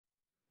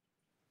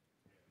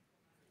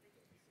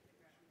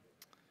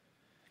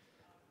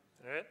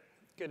All right,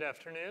 good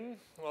afternoon.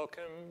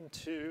 Welcome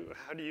to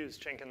How to Use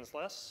Jenkins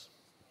Less.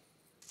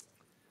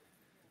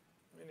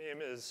 My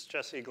name is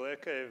Jesse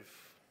Glick. I've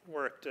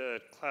worked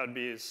at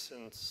CloudBees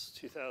since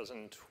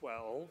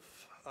 2012.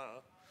 A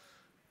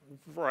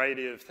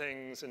variety of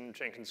things in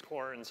Jenkins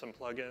core and some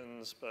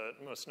plugins, but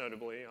most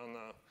notably on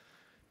the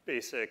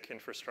basic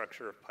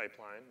infrastructure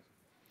pipeline.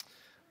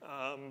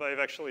 But I've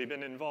actually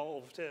been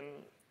involved in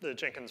the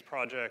Jenkins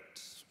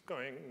project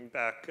going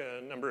back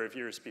a number of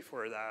years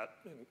before that,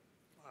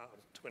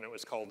 to when it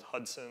was called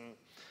Hudson.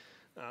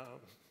 I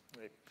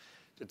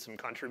did some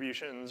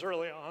contributions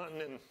early on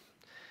and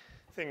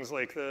things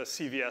like the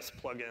CVS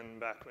plugin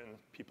back when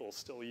people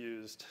still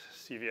used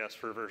CVS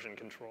for version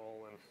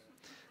control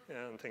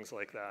and things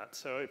like that.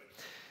 So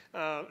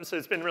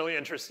it's been really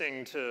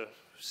interesting to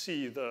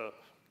see the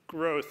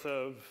growth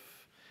of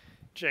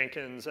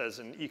Jenkins as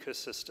an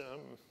ecosystem.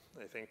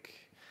 I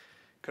think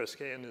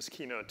Kosuke in his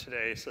keynote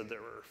today said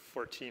there were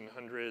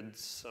 1,400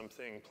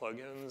 something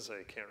plugins.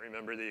 I can't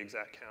remember the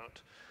exact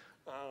count.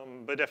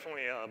 But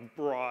definitely a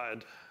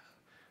broad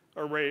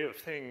array of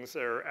things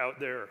that are out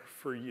there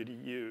for you to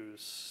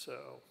use.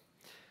 So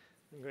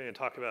what I'm going to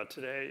talk about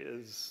today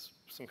is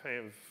some kind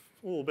of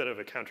a little bit of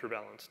a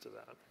counterbalance to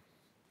that.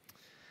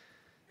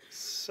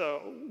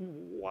 So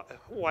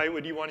why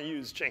would you want to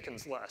use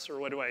Jenkins less? Or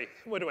what do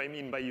I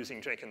mean by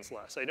using Jenkins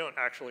less? I don't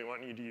actually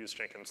want you to use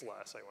Jenkins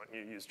less. I want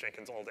you to use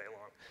Jenkins all day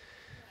long.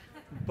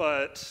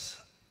 But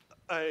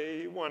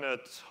I want to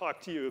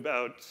talk to you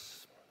about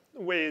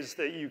ways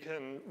that you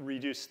can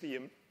reduce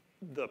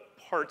the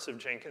parts of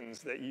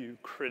Jenkins that you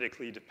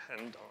critically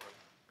depend on.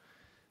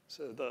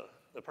 So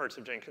the parts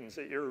of Jenkins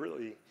that you're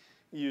really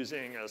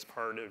using as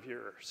part of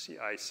your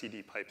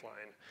CI/CD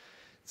pipeline.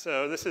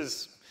 So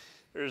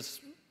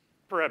there's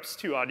perhaps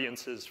two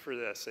audiences for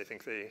this. I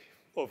think they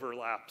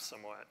overlap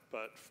somewhat.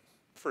 But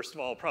first of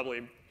all,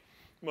 probably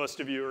most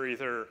of you are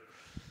either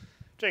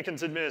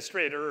Jenkins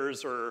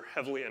administrators or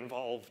heavily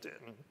involved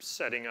in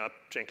setting up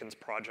Jenkins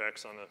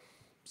projects on a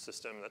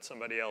system that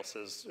somebody else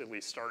has at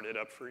least started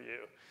up for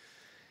you.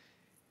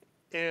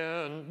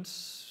 And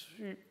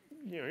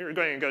you're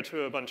going to go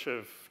to a bunch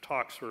of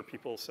talks where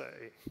people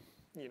say,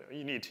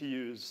 you need to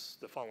use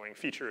the following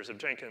features of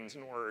Jenkins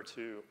in order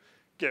to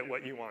get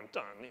what you want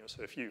done.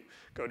 So if you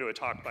go to a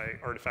talk by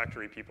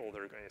Artifactory people,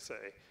 they're going to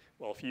say,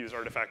 well, if you use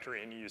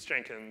Artifactory and you use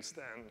Jenkins,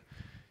 then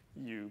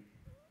you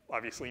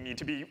obviously need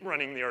to be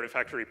running the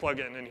Artifactory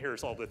plugin, and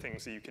here's all the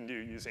things that you can do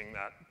using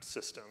that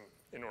system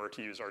in order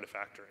to use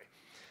Artifactory.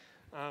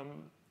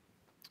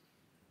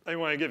 I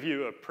want to give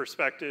you a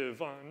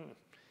perspective on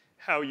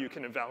how you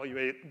can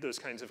evaluate those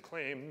kinds of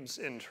claims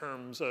in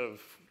terms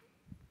of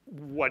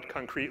what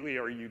concretely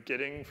are you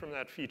getting from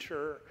that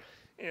feature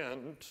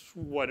and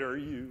what are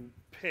you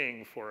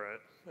paying for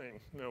it.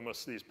 I know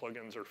most of these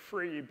plugins are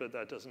free, but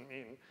that doesn't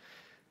mean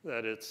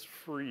that it's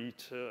free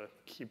to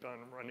keep on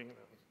running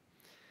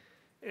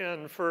them.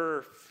 And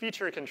for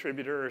feature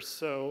contributors,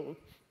 so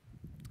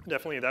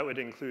definitely that would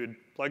include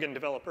plugin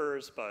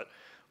developers, but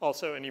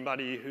also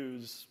anybody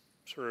who's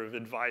sort of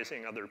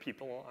advising other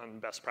people on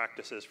best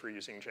practices for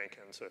using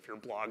Jenkins. So if you're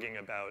blogging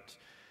about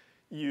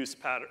use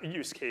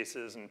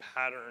cases and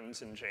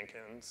patterns in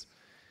Jenkins,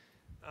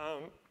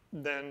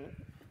 then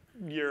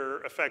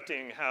you're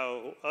affecting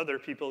how other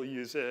people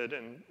use it,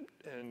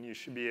 and you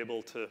should be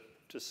able to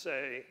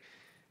say,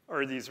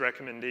 are these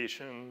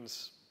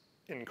recommendations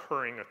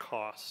incurring a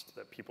cost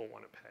that people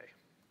want to pay?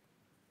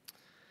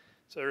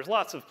 So there's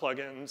lots of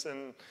plugins,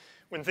 and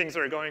when things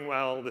are going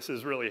well, this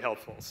is really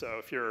helpful. So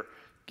if you're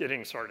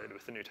getting started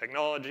with a new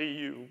technology,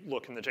 you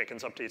look in the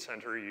Jenkins Update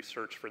Center, you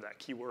search for that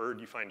keyword,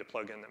 you find a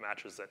plugin that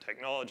matches that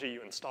technology,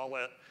 you install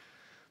it.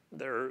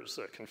 There's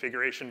a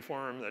configuration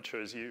form that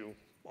shows you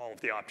all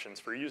of the options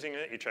for using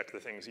it. You check the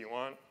things you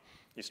want,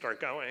 you start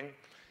going,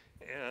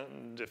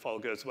 and if all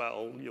goes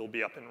well, you'll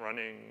be up and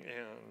running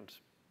and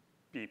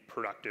be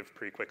productive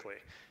pretty quickly.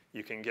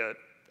 You can get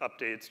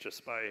updates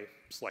just by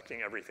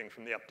selecting everything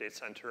from the Update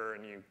Center,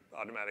 and you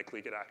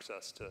automatically get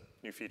access to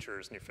new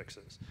features, new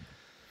fixes.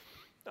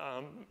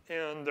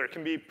 And there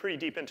can be pretty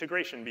deep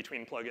integration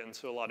between plugins,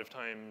 so a lot of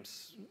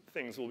times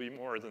things will be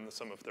more than the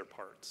sum of their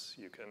parts.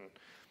 You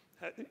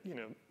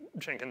can,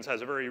 Jenkins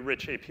has a very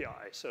rich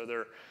API, so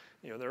there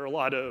are a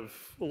lot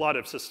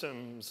of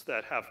systems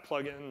that have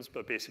plugins,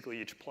 but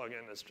basically each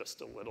plugin is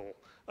just a little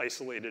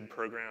isolated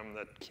program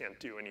that can't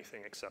do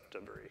anything except a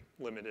very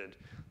limited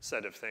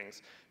set of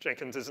things.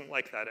 Jenkins isn't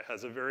like that. It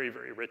has a very,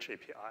 very rich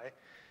API,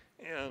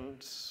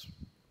 and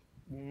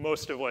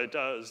most of what it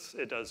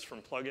does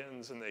from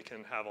plugins, and they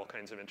can have all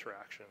kinds of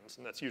interactions,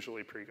 and that's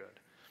usually pretty good.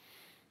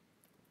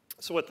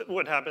 So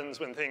what happens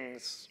when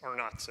things are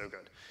not so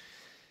good?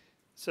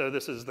 So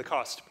this is the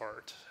cost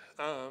part.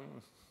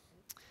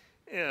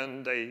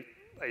 And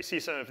I see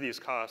some of these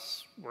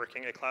costs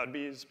working at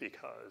CloudBees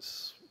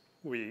because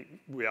we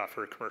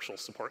offer commercial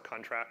support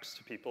contracts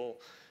to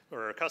people who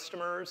are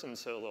customers, and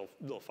so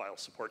they'll file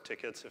support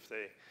tickets if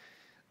they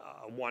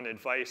want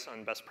advice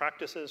on best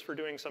practices for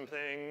doing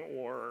something,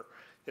 or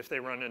if they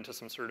run into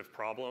some sort of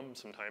problem.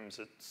 Sometimes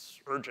it's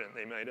urgent.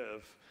 They might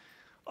have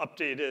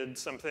updated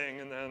something,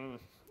 and then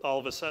all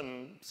of a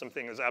sudden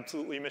something is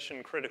absolutely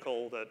mission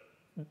critical that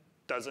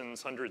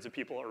dozens, hundreds of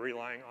people are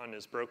relying on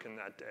is broken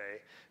that day,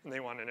 and they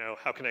want to know,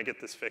 how can I get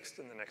this fixed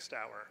in the next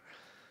hour?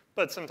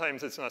 But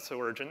sometimes it's not so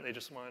urgent. They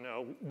just want to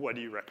know, what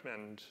do you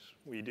recommend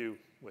we do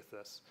with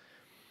this?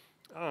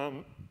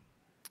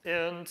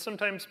 And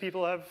sometimes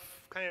people have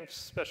kind of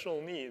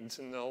special needs,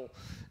 and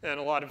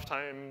a lot of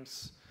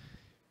times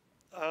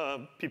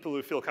people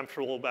who feel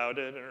comfortable about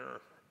it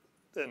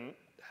and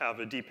have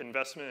a deep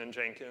investment in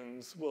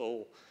Jenkins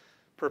will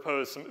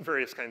propose some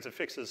various kinds of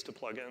fixes to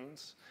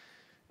plugins.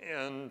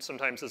 And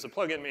sometimes as a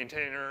plugin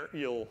maintainer,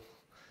 you'll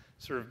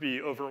sort of be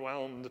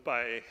overwhelmed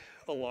by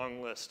a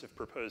long list of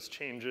proposed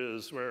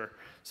changes where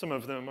some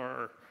of them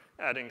are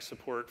adding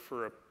support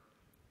for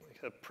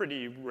a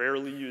pretty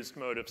rarely used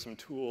mode of some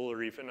tool,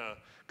 or even a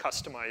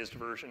customized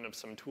version of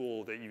some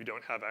tool that you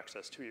don't have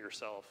access to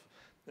yourself.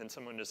 And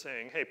someone is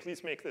saying, hey,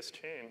 please make this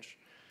change.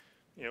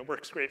 You know,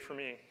 works great for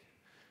me.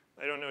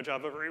 I don't know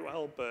Java very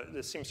well, but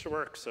this seems to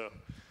work, so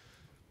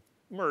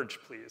merge,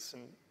 please.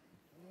 And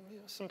you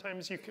know,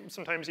 sometimes you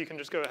can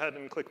just go ahead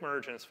and click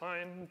merge and it's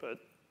fine, but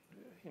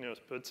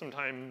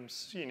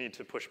sometimes you need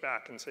to push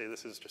back and say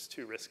this is just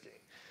too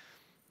risky.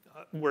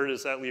 Where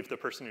does that leave the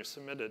person who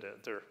submitted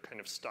it? They're kind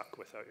of stuck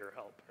without your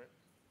help, right?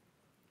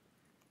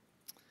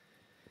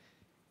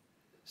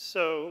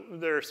 So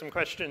there are some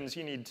questions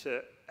you need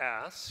to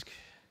ask,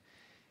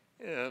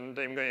 and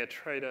I'm going to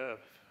try to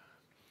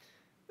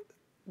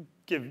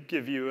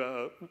give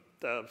you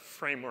the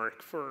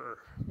framework for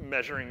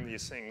measuring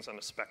these things on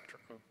a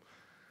spectrum.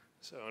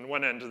 So on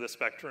one end of the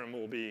spectrum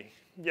will be,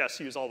 yes,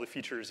 use all the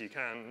features you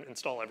can,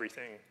 install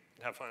everything,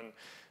 have fun.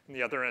 And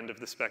the other end of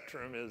the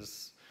spectrum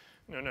is,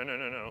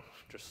 no,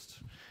 just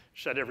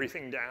shut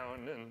everything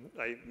down, and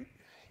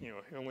you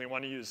only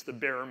want to use the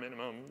bare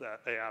minimum that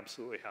I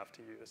absolutely have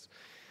to use.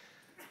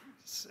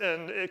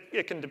 And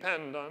it can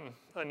depend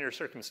on your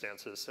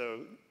circumstances. So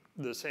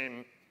the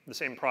same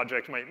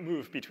project might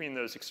move between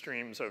those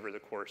extremes over the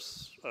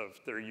course of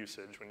their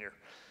usage. When you're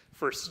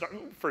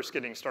first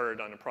getting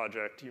started on a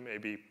project, you may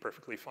be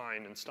perfectly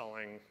fine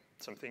installing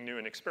something new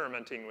and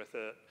experimenting with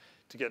it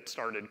to get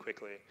started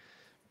quickly.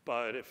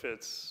 But if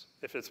it's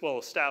well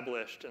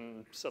established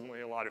and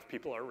suddenly a lot of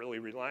people are really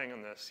relying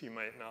on this, you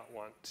might not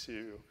want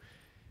to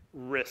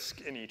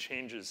risk any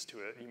changes to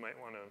it. You might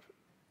want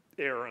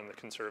to err on the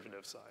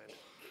conservative side.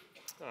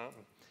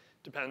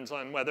 Depends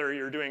on whether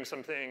you're doing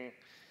something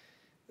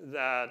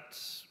that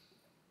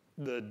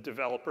the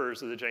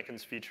developers of the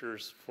Jenkins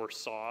features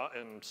foresaw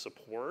and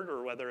support,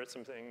 or whether it's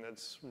something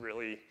that's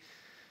really,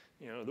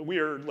 the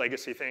weird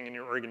legacy thing in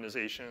your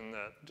organization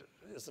that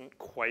isn't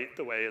quite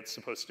the way it's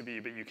supposed to be,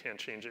 but you can't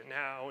change it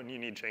now, and you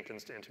need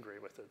Jenkins to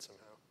integrate with it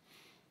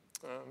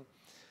somehow.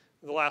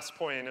 The last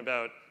point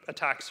about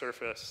attack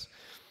surface,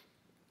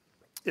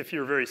 if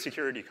you're very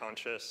security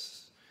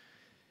conscious,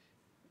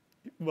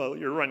 well,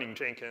 you're running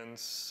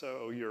Jenkins,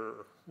 so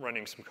you're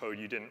running some code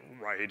you didn't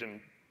write and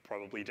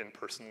probably didn't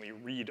personally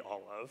read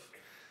all of.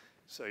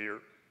 So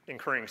you're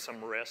incurring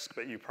some risk,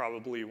 but you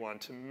probably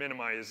want to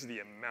minimize the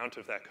amount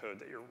of that code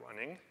that you're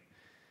running.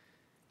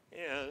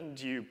 And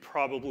you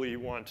probably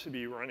want to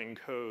be running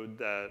code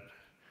that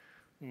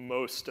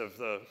most of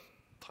the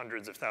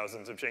hundreds of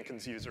thousands of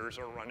Jenkins users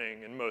are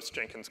running, and most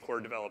Jenkins core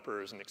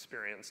developers and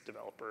experienced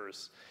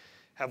developers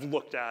have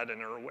looked at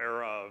and are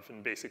aware of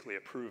and basically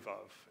approve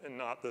of, and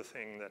not the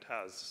thing that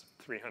has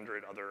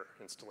 300 other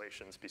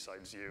installations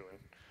besides you and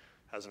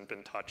hasn't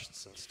been touched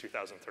since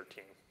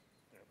 2013,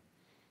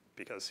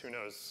 because who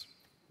knows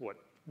what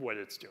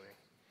it's doing.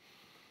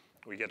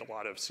 We get a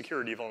lot of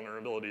security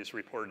vulnerabilities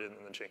reported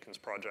in the Jenkins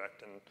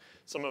project, and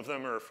some of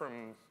them are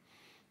from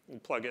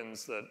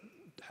plugins that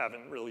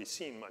haven't really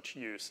seen much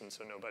use, and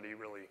so nobody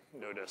really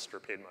noticed or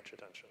paid much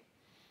attention.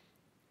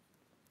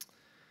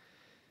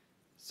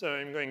 So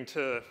I'm going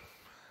to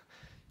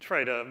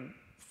try to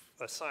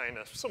assign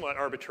a somewhat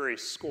arbitrary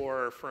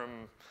score from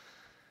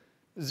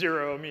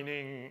 0,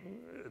 meaning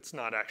it's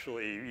not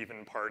actually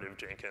even part of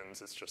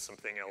Jenkins, it's just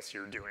something else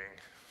you're doing.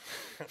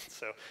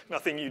 So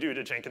nothing you do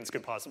to Jenkins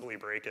could possibly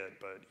break it,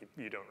 but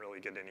you don't really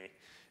get any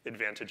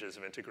advantages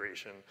of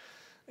integration.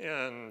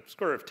 And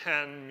score of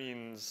 10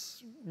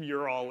 means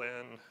you're all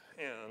in,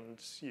 and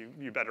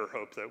you better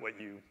hope that what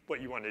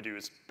you want to do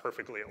is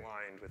perfectly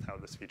aligned with how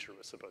this feature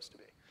was supposed to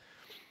be.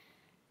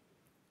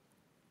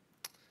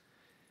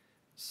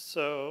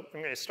 So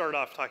I'm going to start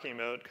off talking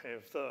about kind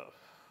of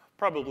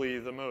probably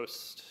the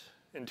most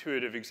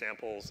intuitive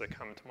examples that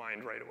come to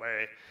mind right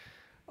away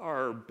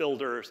are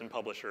builders and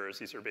publishers.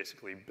 These are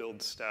basically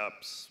build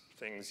steps,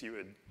 things you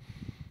would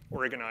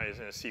organize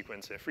in a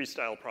sequence in a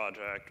freestyle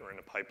project or in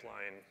a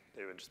pipeline.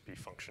 They would just be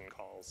function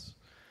calls.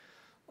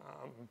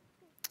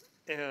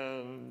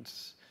 And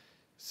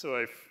so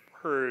I've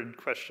heard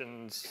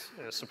questions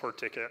in a support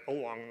ticket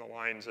along the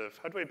lines of,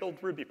 how do I build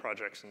Ruby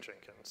projects in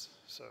Jenkins?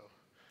 So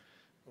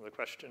the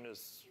question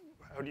is,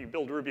 how do you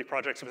build Ruby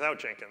projects without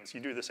Jenkins? You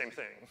do the same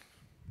thing.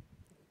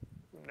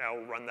 Now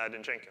run that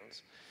in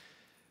Jenkins.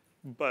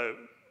 But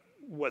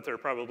what they're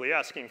probably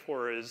asking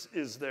for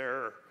is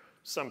there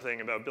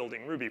something about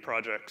building Ruby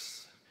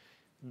projects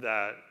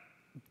that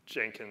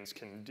Jenkins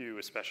can do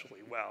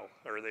especially well?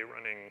 Are they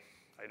running,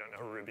 I don't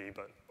know, Ruby,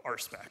 but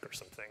RSpec or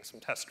something, some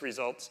test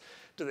results?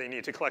 Do they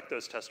need to collect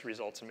those test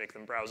results and make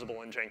them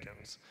browsable in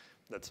Jenkins?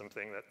 That's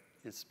something that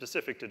is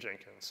specific to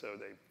Jenkins, so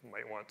they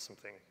might want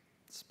something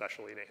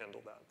specially to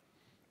handle that.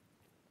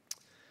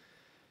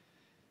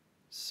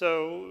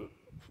 So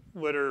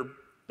what are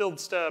build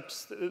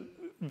steps?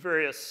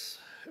 Various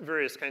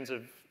kinds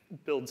of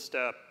build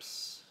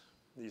steps.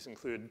 These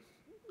include,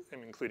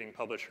 I'm including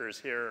publishers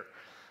here,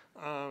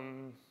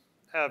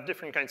 have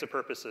different kinds of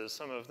purposes.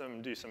 Some of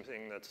them do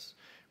something that's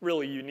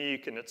really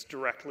unique and it's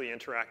directly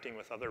interacting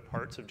with other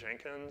parts of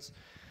Jenkins.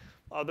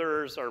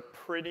 Others are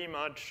pretty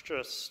much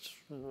just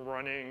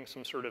running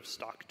some sort of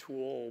stock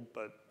tool,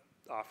 but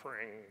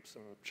offering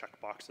some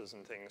checkboxes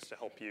and things to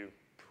help you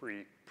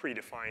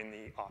predefine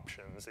the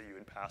options that you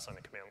would pass on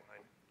a command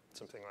line,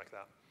 something like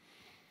that.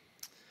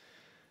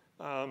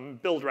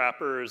 Build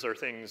wrappers are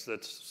things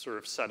that sort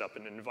of set up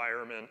an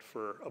environment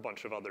for a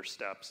bunch of other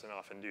steps and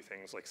often do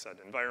things like set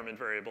environment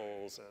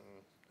variables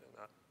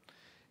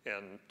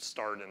and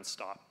start and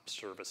stop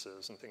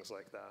services and things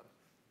like that.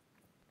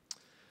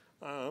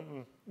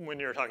 When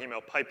you're talking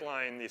about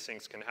pipeline, these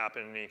things can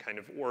happen in any kind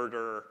of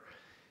order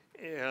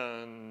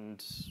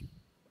and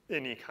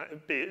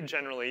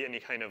generally any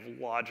kind of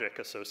logic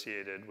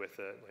associated with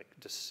it, like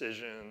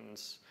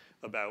decisions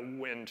about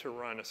when to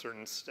run a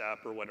certain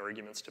step or what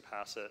arguments to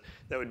pass it.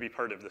 That would be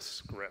part of the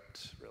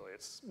script, really.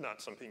 It's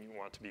not something you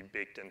want to be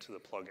baked into the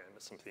plugin.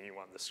 It's something you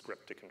want the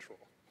script to control.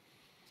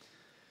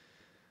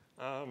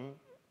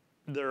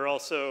 There are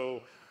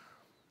also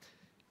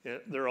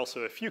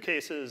a few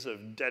cases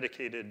of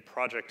dedicated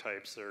project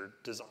types that are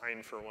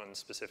designed for one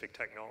specific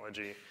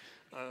technology.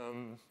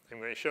 I'm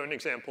going to show an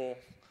example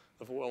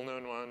of a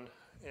well-known one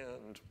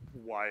and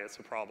why it's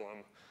a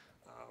problem.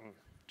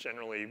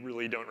 Generally,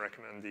 really don't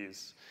recommend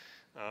these.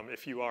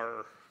 If you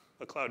are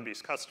a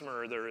Cloud-Beast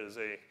customer, there is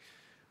a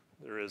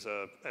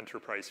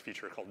enterprise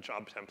feature called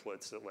job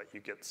templates that let you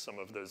get some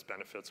of those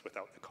benefits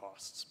without the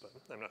costs, but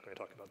I'm not going to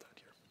talk about that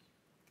here.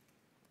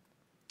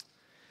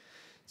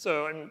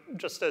 So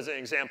just as an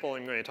example,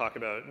 I'm going to talk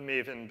about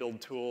Maven build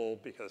tool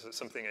because it's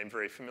something I'm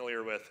very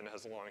familiar with and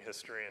has a long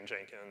history in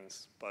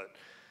Jenkins, but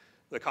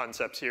the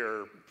concepts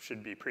here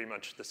should be pretty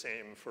much the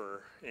same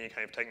for any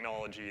kind of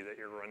technology that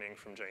you're running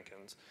from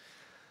Jenkins.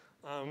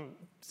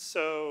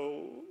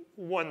 So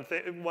one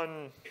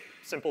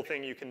simple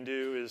thing you can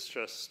do is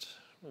just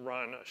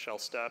run a shell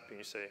step and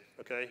you say,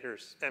 okay,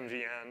 here's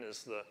mvn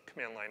is the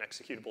command line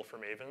executable for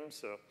Maven.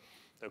 So,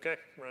 okay,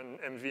 run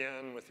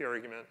mvn with the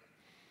argument.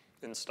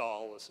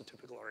 Install is a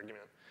typical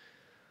argument.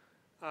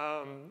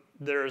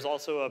 There's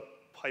also a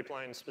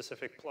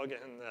pipeline-specific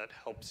plugin that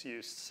helps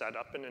you set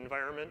up an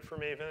environment for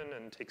Maven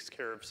and takes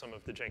care of some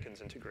of the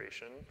Jenkins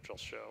integration, which I'll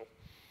show.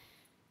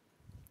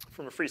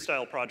 From a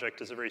freestyle project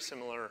is a very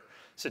similar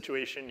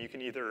situation. You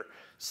can either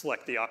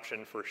select the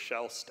option for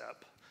shell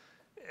step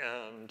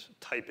and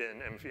type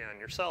in mvn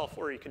yourself,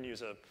 or you can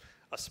use a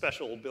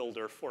special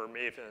builder for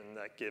Maven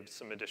that gives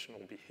some additional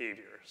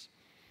behaviors.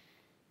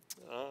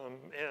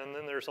 And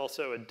then there's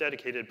also a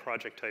dedicated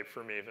project type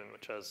for Maven,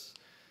 which has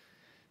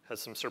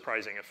some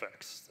surprising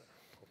effects that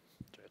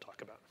I'll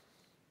talk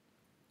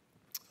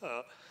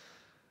about.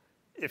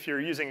 If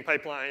you're using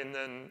pipeline,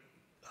 then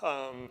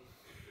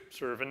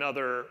sort of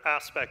another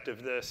aspect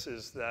of this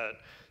is that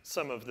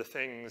some of the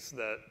things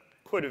that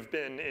could have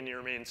been in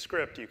your main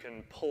script, you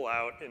can pull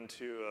out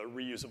into a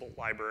reusable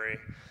library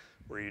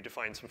where you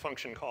define some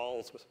function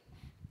calls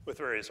with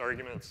various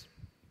arguments.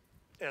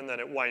 And then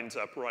it winds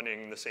up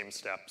running the same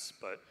steps,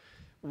 but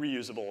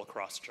reusable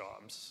across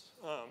jobs.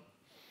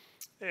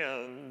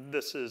 And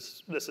this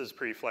is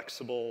pretty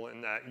flexible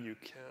in that you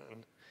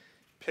can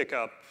pick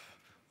up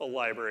a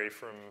library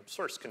from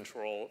source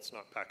control. It's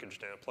not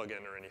packaged in a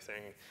plugin or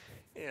anything.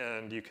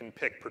 And you can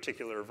pick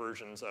particular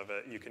versions of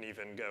it. You can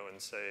even go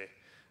and say,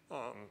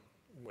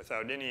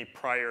 without any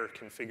prior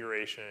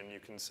configuration, you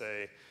can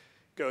say,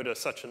 go to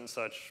such and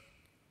such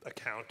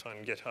account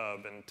on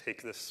GitHub and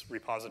take this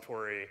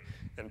repository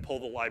and pull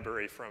the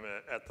library from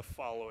it at the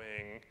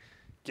following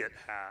git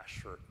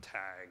hash or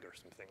tag or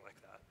something like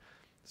that.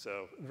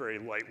 So very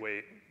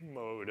lightweight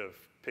mode of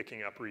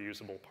picking up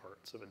reusable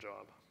parts of a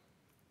job.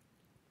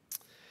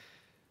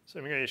 So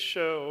I'm going to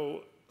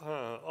show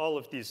all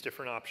of these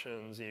different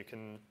options. You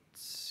can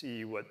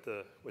see what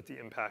the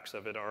impacts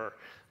of it are.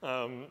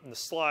 The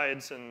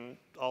slides and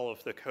all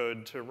of the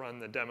code to run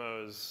the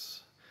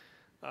demos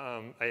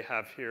I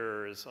have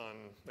here is on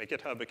my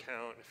GitHub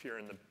account. If you're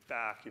in the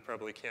back, you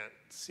probably can't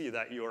see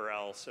that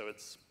URL. So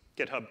it's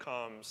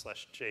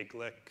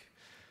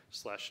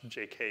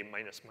github.com/jglick/jk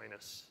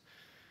 --,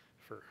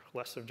 for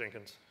less of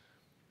Jenkins.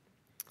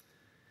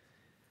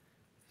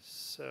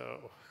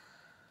 So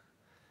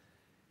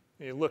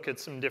you look at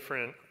some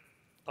different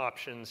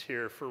options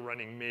here for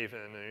running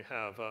Maven. And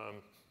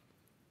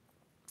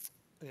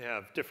you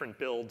have different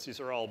builds. These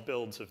are all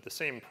builds of the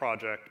same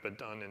project, but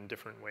done in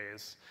different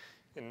ways.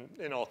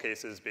 In all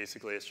cases,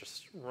 basically, it's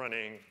just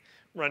running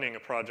a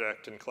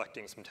project and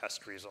collecting some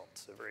test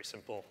results. So very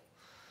simple.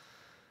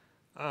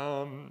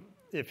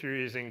 If you're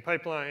using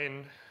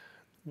pipeline,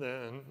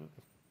 then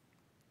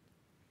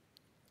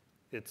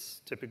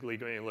it's typically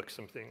going to look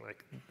something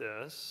like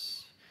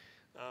this.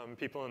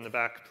 People in the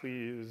back,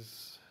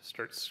 please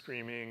start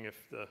screaming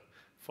if the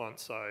font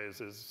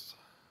size is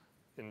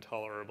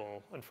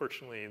intolerable.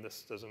 Unfortunately,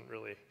 this doesn't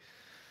really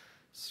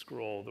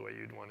scroll the way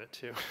you'd want it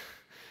to.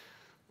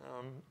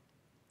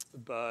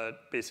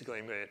 But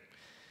basically,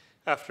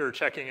 after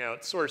checking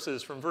out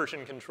sources from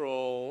version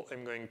control,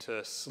 I'm going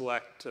to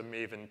select a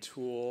Maven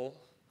tool.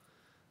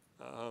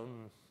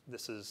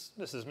 This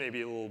is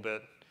maybe a little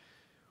bit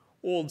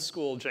old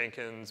school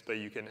Jenkins, but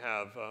you can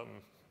have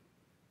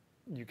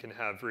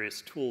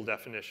various tool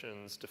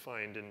definitions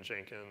defined in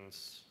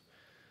Jenkins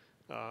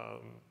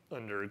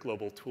under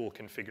global tool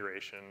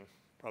configuration.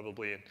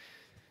 Probably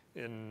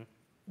in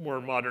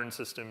more modern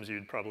systems,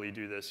 you'd probably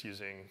do this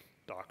using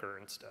Docker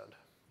instead.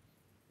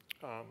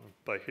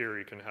 But here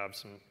you can have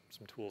some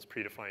tools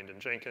predefined in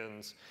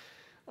Jenkins.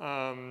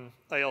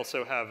 I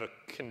also have a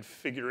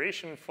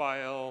configuration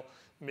file.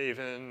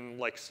 Maven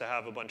likes to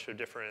have a bunch of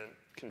different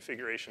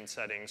configuration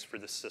settings for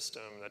the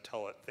system that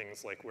tell it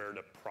things like where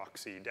to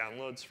proxy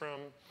downloads from.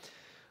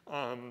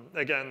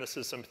 Again, this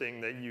is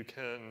something that you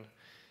can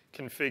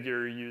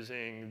configure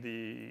using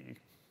the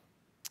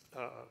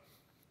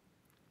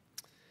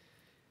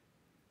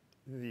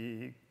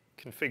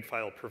config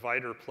file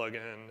provider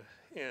plugin,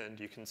 and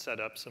you can set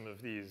up some of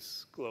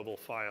these global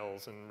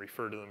files and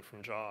refer to them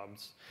from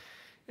jobs.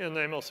 And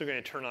I'm also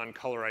going to turn on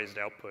colorized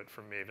output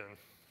from Maven.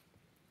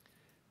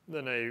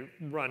 Then I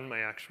run my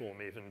actual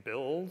Maven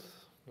build,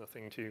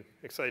 nothing too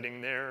exciting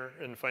there,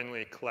 and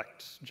finally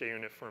collect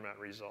JUnit format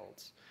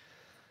results.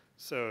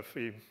 So if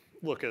we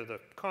look at the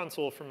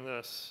console from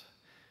this,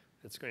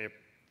 it's going to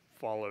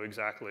follow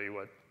exactly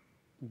what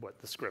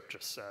the script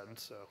just said.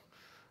 So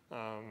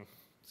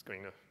it's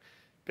going to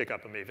pick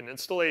up a Maven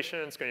installation.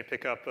 It's going to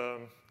pick up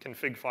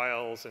config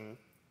files and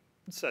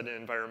set an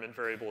environment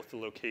variable with the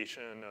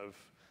location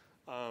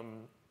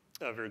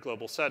of your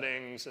global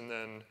settings, and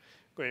then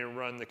going to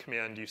run the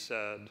command you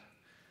said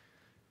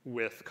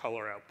with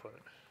color output.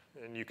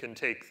 And you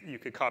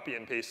could copy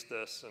and paste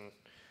this and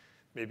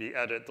maybe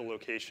edit the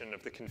location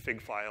of the config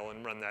file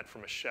and run that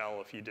from a shell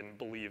if you didn't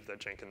believe that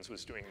Jenkins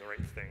was doing the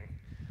right thing.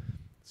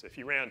 So if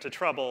you ran into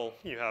trouble,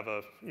 you have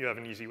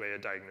an easy way to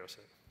diagnose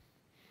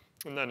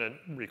it. And then it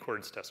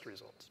records test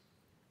results.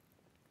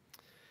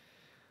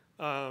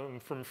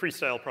 From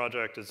Freestyle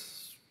project,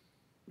 it's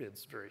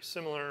very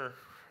similar.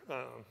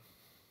 The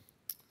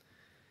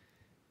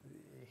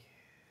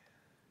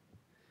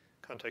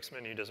context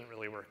menu doesn't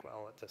really work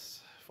well at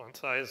this font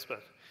size,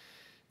 but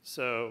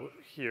so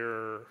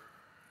here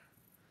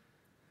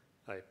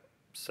I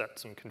set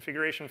some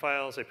configuration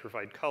files, I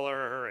provide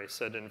color, I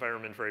set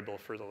environment variable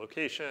for the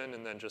location,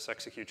 and then just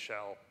execute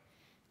shell,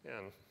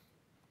 and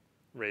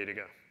ready to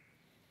go.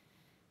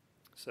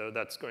 So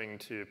that's going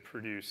to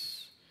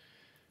produce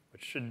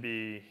what should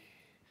be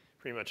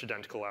pretty much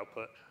identical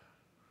output.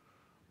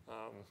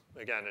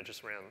 Again, it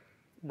just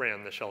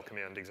ran the shell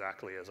command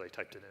exactly as I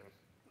typed it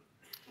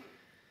in.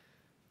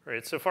 All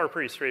right, so far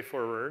pretty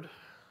straightforward.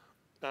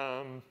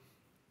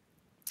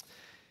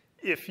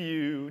 If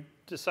you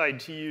decide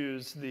to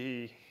use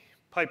the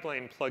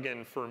pipeline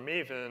plugin for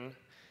Maven,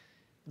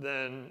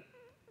 then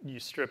you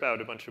strip out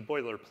a bunch of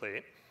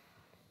boilerplate.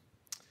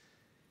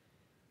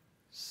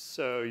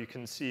 So you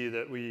can see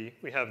that we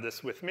have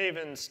this with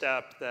Maven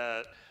step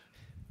that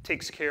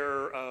takes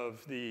care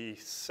of the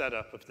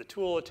setup of the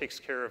tool. It takes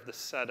care of the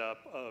setup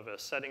of a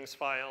settings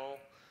file.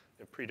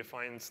 It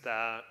predefines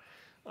that.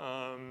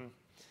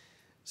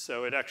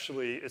 So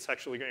it's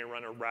actually going to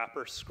run a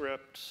wrapper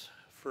script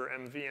for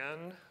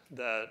MVN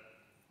that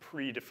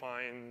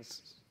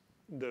predefines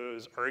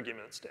those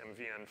arguments to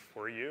MVN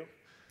for you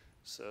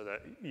so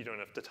that you don't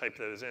have to type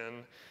those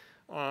in.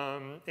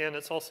 And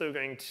it's also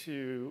going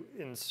to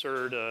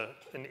insert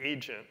an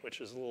agent,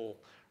 which is a little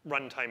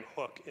runtime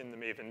hook in the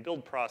Maven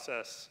build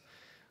process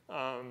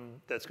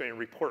that's going to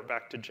report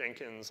back to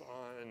Jenkins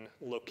on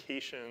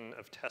location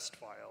of test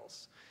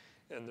files.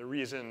 And the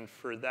reason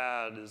for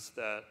that is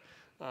that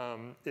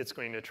it's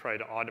going to try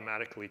to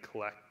automatically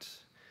collect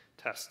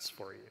tests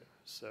for you.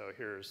 So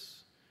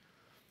here's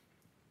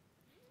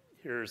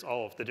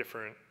all of the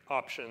different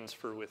options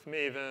for with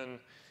Maven,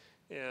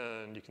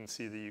 and you can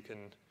see that you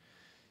can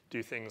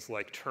do things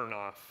like turn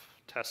off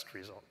test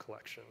result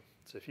collection.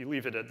 So if you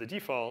leave it at the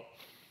default,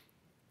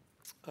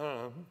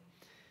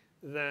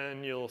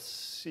 then you'll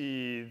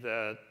see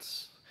that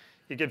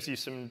it gives you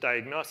some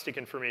diagnostic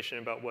information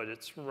about what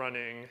it's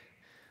running,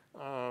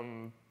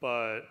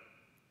 but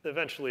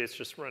eventually it's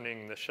just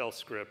running the shell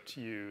script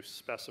you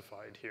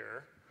specified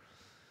here.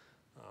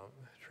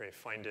 Try to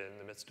find it in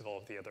the midst of all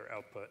of the other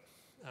output.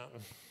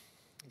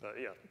 But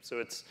yeah,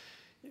 so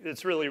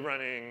it's really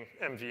running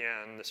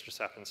MVN. This just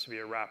happens to be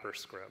a wrapper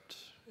script.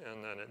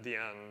 And then at the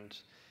end,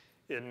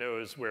 it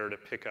knows where to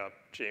pick up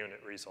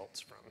JUnit results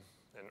from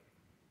and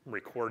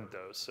record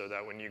those so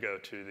that when you go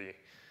to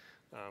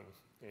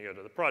When you go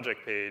to the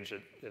project page,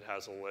 it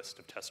has a list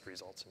of test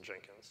results in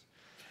Jenkins.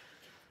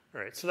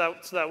 All right, so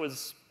that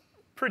was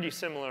pretty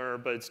similar,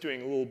 but it's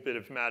doing a little bit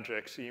of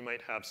magic, so you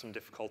might have some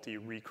difficulty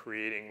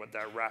recreating what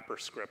that wrapper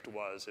script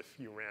was if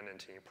you ran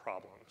into any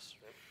problems.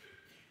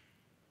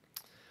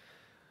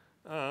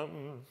 Right?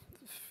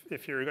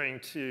 If you're going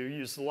to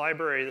use the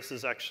library, this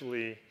is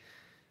actually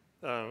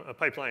a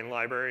pipeline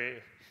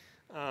library.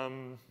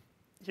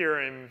 Here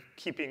I'm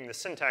keeping the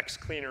syntax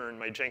cleaner in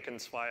my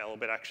Jenkins file,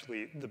 but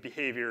actually the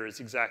behavior is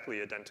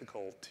exactly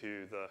identical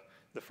to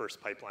the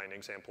first pipeline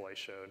example I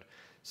showed.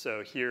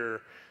 So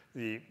here,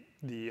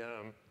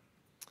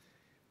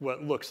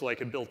 what looks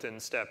like a built-in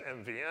step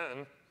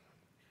MVN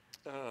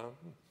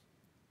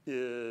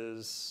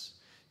is,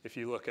 if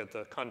you look at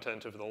the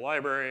content of the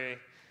library,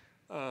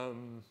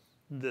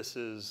 this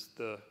is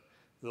the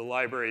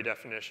library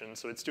definition.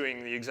 So it's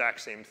doing the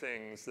exact same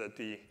things that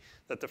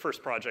the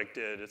first project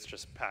did. It's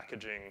just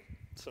packaging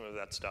some of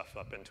that stuff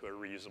up into a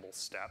reusable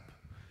step.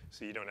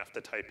 So you don't have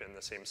to type in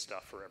the same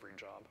stuff for every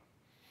job.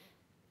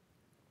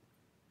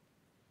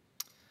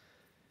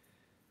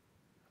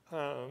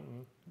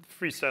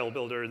 Freestyle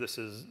builder, this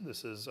is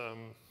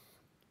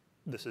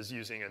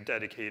using a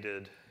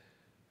dedicated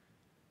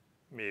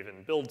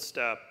Maven build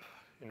step,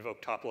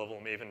 invoke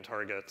top-level Maven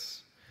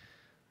targets.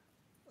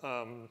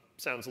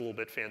 Sounds a little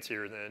bit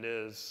fancier than it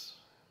is.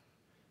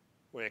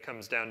 When it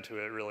comes down to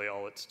it, really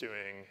all it's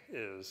doing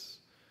is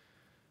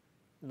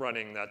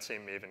running that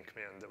same Maven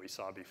command that we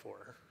saw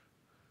before.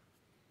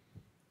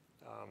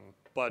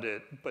 But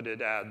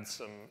it adds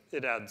some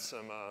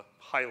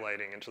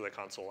highlighting into the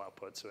console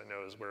output, so it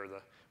knows where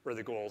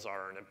the goals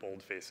are, and it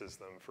bold faces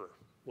them for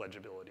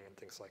legibility and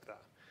things like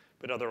that.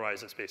 But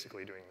otherwise, it's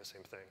basically doing the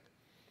same thing.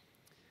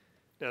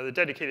 Now, the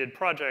dedicated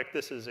project,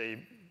 this is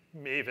a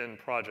Maven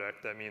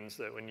project. That means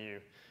that when you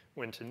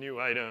went to new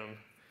item,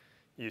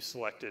 you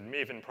selected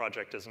Maven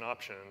project as an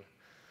option.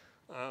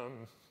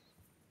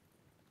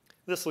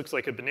 This looks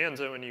like a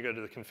bonanza when you go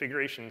to the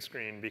configuration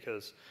screen,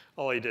 because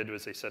all I did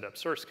was I set up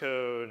source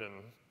code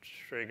and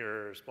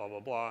triggers, blah, blah,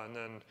 blah, and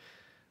then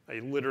I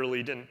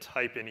literally didn't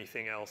type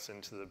anything else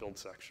into the build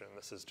section.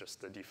 This is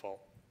just the default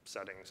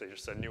settings. I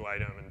just said new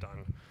item and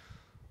done.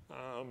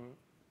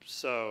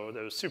 So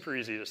that was super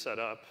easy to set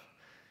up,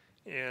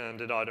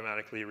 and it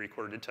automatically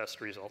recorded test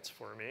results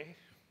for me.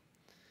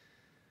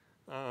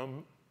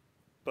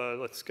 But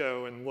let's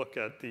go and look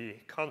at the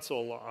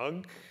console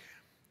log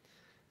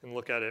and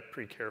look at it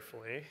pretty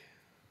carefully.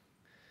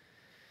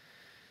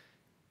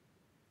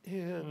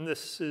 And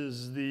this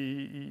is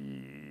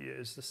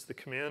this the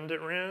command it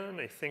ran?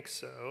 I think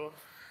so.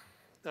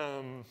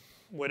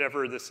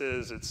 Whatever this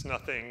is, it's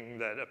nothing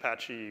that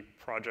Apache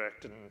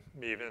project and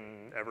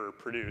Maven ever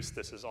produced.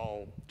 This is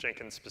all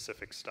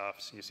Jenkins-specific stuff.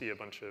 So you see a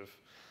bunch of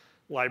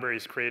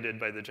libraries created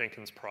by the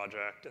Jenkins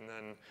project, and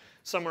then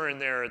somewhere in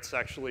there, it's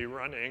actually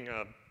running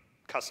a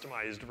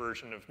customized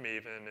version of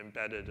Maven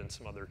embedded in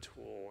some other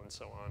tool and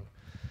so on.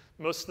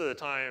 Most of the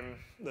time,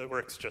 that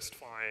works just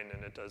fine,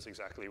 and it does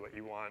exactly what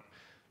you want.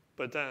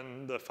 But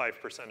then the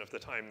 5% of the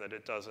time that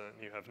it doesn't,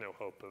 you have no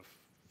hope of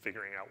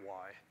figuring out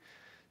why.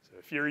 So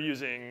if you're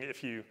using,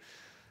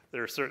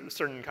 there are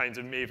certain kinds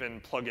of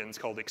Maven plugins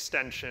called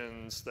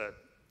extensions that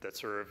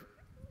sort of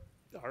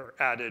are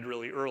added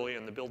really early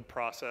in the build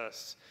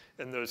process,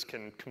 and those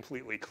can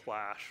completely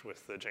clash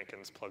with the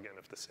Jenkins plugin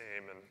of the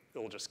same, and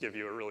it'll just give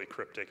you a really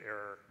cryptic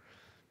error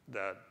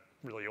that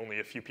really only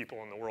a few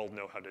people in the world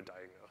know how to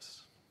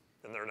diagnose,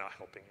 and they're not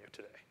helping you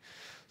today.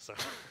 So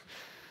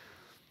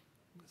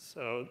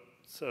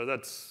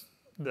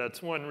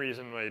that's one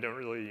reason why I don't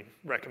really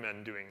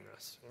recommend doing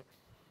this.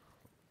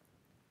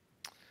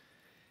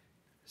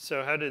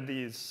 So how did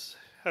these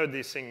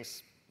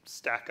things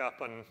stack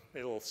up on a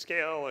little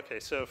scale? Okay,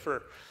 so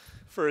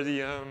for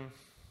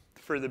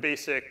the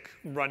basic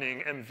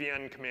running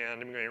MVN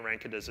command, I'm going to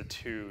rank it as a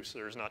 2, so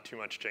there's not too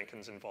much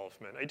Jenkins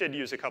involvement. I did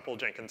use a couple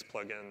Jenkins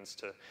plugins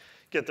to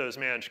get those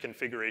managed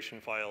configuration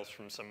files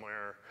from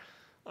somewhere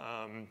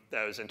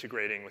that I was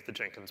integrating with the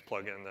Jenkins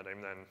plugin that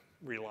I'm then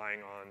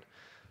relying on.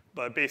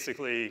 But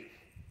basically,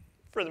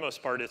 for the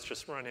most part, it's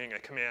just running a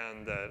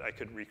command that I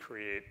could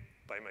recreate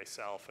by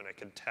myself, and I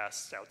could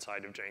test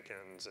outside of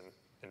Jenkins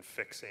and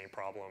fix any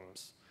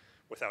problems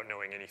without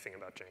knowing anything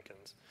about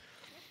Jenkins.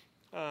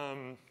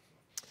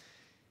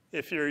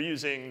 If you're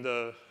using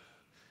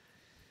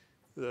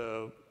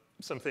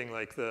something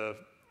like the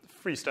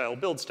freestyle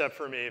build step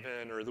for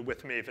Maven or the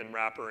with Maven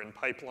wrapper and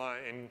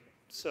pipeline,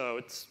 so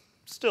it's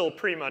still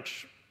pretty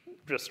much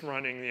just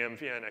running the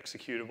MVN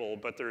executable,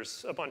 but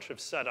there's a bunch of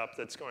setup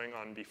that's going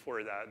on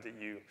before that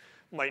you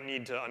might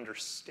need to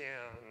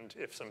understand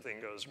if something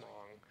goes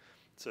wrong.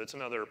 So it's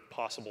another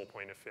possible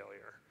point of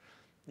failure.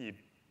 You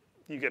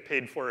get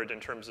paid for it in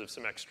terms of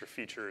some extra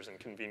features and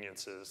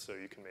conveniences, so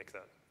you can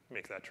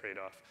make that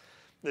trade-off.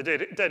 The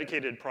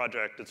dedicated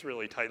project, it's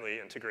really tightly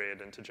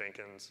integrated into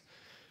Jenkins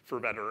for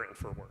better and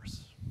for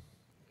worse.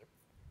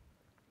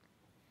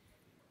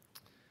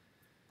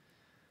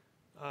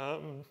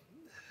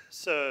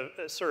 So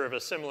sort of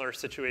a similar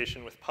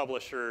situation with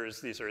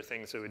publishers. These are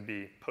things that would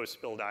be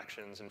post-build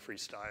actions in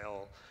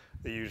Freestyle.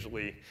 They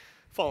usually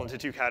fall into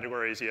two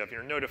categories. You have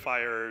your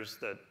notifiers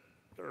that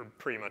are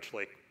pretty much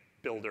like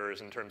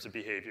builders in terms of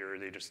behavior.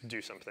 They just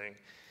do something.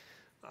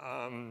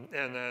 And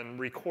then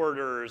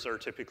recorders are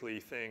typically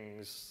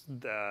things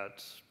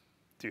that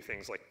do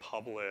things like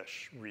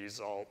publish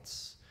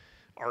results,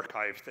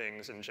 archive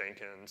things in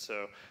Jenkins.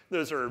 So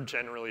those are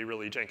generally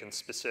really Jenkins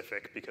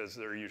specific because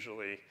they're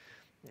usually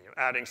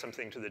adding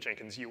something to the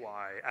Jenkins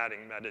UI, adding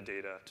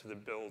metadata to the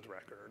build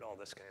record, all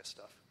this kind of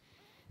stuff.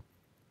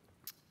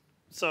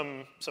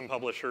 Some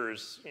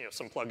publishers,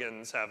 some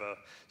plugins have a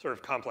sort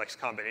of complex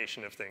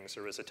combination of things.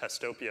 There was a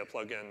Testopia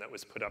plugin that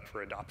was put up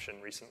for adoption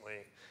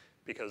recently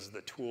because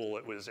the tool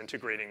it was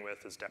integrating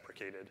with is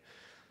deprecated.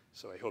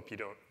 So I hope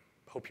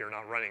you're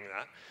not running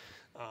that.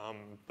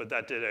 But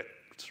that did a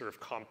sort of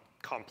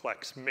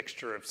complex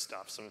mixture of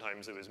stuff.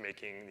 Sometimes it was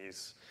making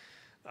these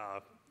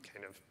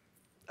kind of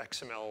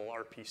XML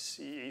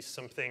RPC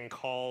something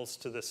calls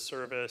to this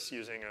service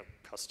using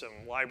a custom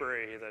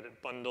library that it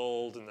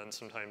bundled, and then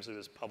sometimes it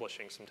was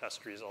publishing some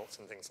test results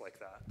and things like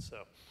that.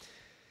 So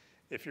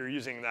if you're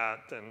using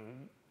that,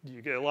 then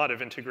you get a lot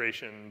of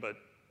integration, but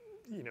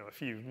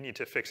if you need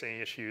to fix any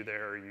issue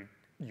there,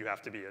 you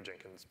have to be a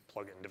Jenkins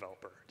plugin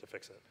developer to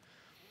fix it.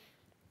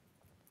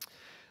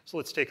 So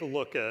let's take a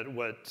look at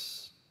what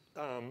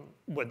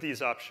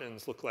these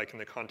options look like in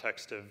the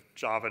context of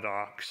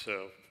JavaDoc,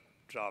 so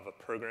Java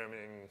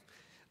programming,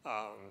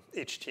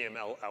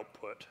 HTML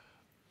output.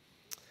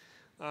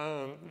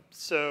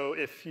 So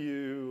if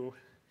you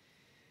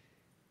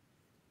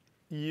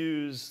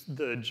use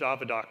the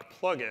JavaDoc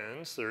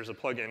plugins, there's a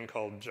plugin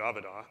called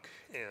JavaDoc,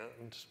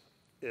 and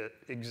it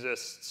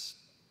exists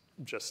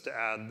just to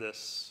add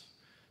this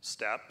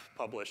step,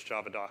 publish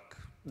JavaDoc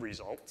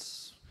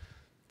results.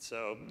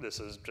 So this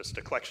is just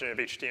a collection of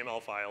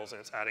HTML files, and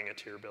it's adding it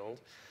to your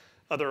build.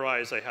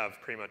 Otherwise, I have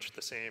pretty much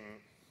the same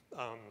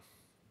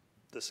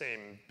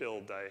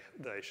build that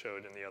I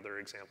showed in the other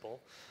example.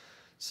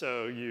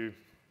 So you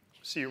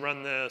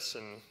run this,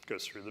 and it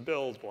goes through the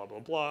build, blah, blah,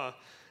 blah.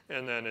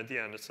 And then at the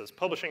end, it says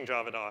publishing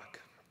JavaDoc.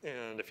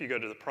 And if you go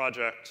to the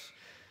project,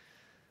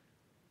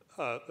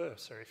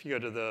 if you go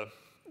to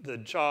the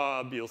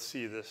job, you'll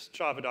see this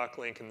JavaDoc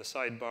link in the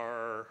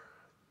sidebar.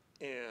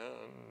 And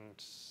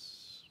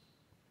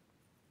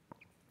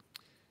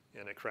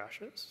it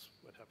crashes.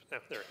 What happened? Oh,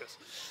 there it goes.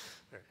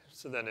 There.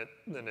 So then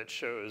it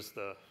shows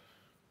the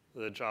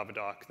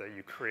JavaDoc that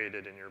you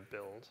created in your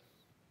build.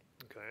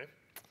 Okay.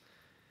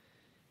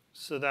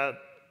 So that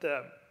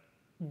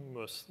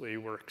mostly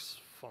works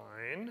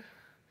fine.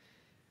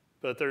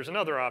 But there's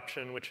another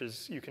option, which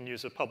is you can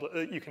use a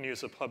plugin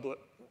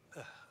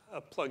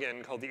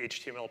called the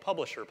HTML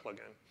Publisher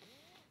plugin.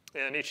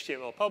 And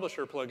HTML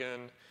Publisher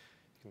plugin,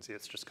 you can see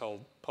it's just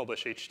called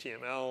Publish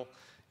HTML.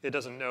 It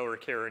doesn't know or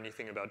care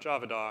anything about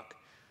JavaDoc.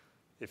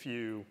 If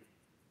you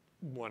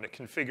want to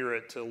configure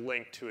it to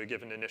link to a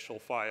given initial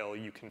file,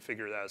 you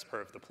configure that as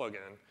part of the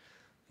plugin.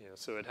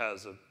 So it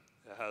has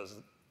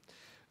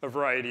a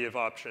variety of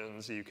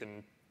options. You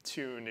can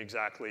tune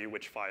exactly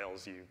which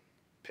files you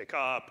pick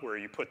up, where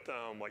you put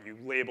them, what you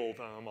label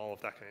them, all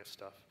of that kind of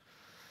stuff.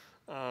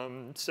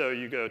 So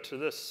you go to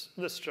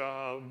this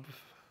job.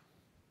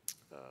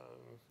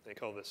 They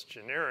call this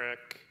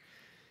generic.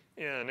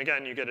 And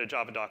again, you get a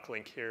JavaDoc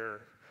link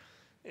here.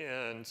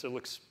 And so it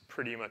looks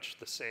pretty much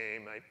the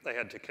same. I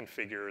had to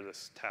configure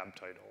this tab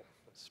title.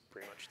 That's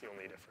pretty much the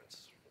only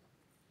difference.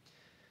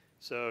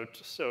 So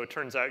it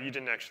turns out you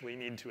didn't actually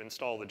need to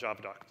install the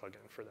JavaDoc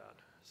plugin for that.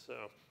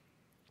 So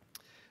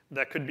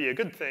that could be a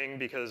good thing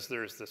because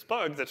there's this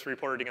bug that's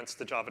reported against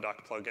the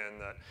JavaDoc plugin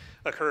that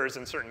occurs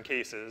in certain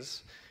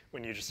cases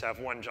when you just have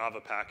one Java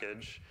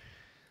package.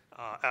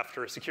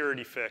 After a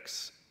security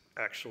fix,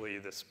 actually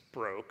this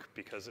broke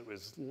because it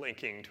was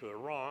linking to a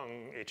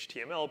wrong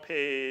HTML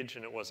page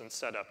and it wasn't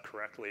set up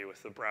correctly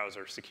with the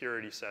browser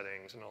security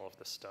settings and all of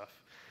this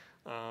stuff.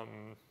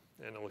 And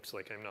it looks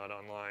like I'm not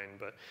online,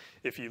 but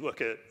if you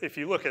look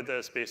at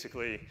this,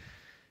 basically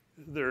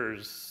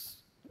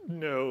there's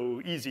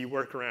no easy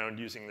workaround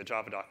using the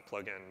JavaDoc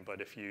plugin, but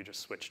if you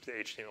just switch to the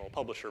HTML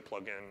Publisher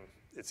plugin,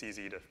 it's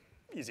easy to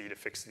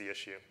fix the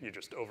issue. You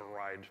just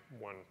override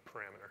one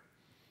parameter.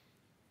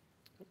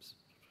 Oops.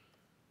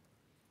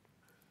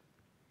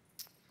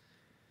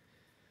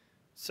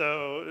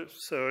 So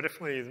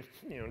definitely,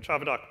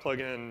 JavaDoc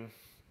plugin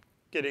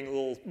getting a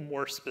little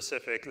more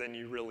specific than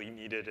you really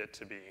needed it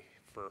to be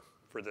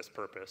for this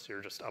purpose.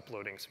 You're just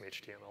uploading some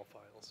HTML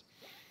files.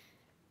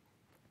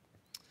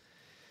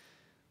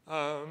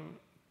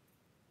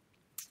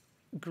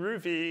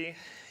 Groovy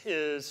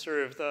is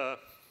sort of the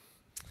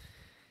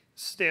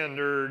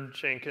standard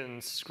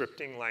Jenkins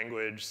scripting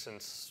language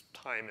since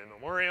time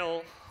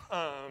immemorial.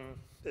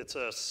 It's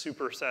a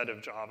superset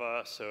of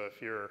Java, so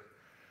if you're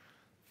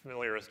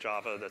familiar with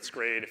Java, that's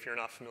great. If you're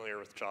not familiar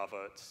with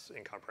Java, it's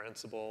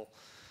incomprehensible.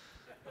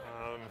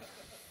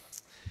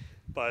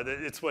 But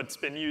it's what's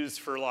been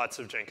used for lots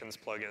of Jenkins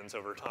plugins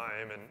over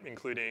time, and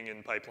including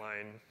in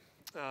pipeline.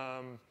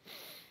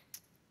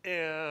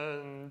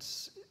 And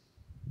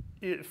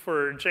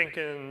for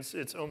Jenkins,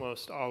 it's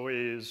almost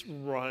always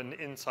run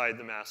inside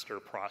the master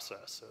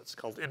process. So it's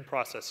called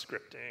in-process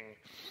scripting.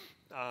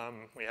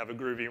 We have a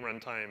Groovy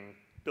runtime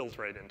built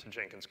right into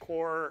Jenkins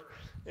core,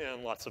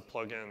 and lots of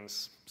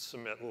plugins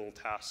submit little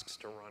tasks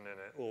to run in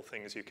it, little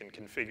things you can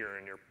configure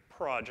in your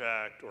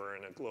project or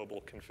in a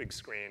global config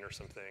screen or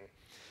something.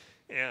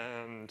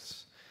 And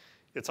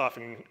it's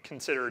often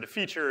considered a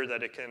feature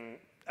that it can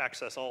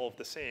access all of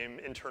the same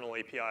internal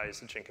APIs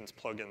that Jenkins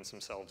plugins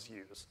themselves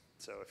use.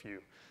 So if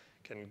you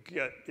can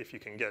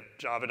get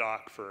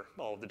Javadoc for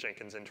all of the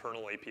Jenkins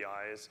internal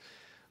APIs,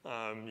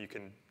 you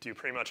can do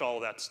pretty much all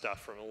of that stuff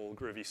from a little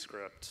Groovy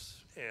script,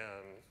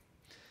 and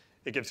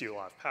it gives you a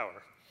lot of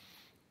power.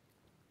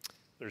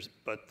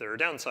 But there are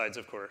downsides,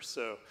 of course.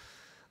 So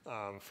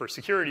for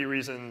security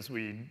reasons,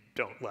 we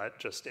don't let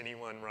just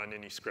anyone run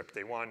any script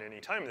they want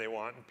anytime they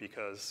want,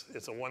 because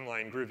it's a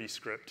one-line Groovy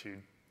script to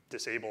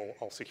disable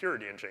all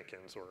security in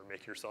Jenkins or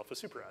make yourself a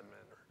super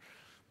admin or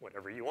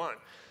whatever you want.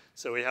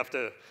 So we have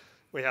to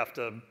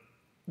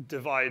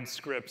divide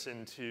scripts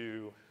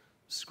into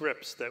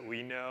scripts that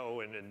we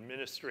know an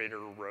administrator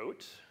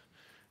wrote,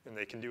 and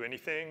they can do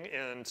anything,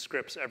 and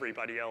scripts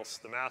everybody else,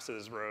 the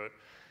masses, wrote.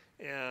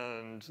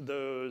 And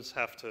those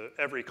have to,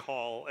 every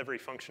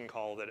function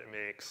call that it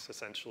makes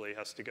essentially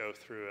has to go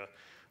through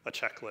a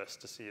checklist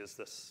to see is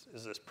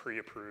this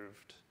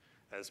pre-approved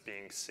as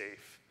being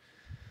safe.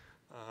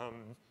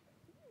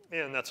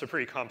 And that's a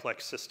pretty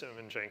complex system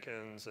in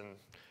Jenkins, and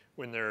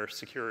when there are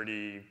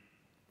security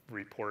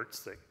reports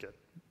that get,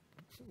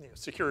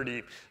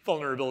 security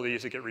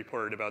vulnerabilities that get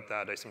reported about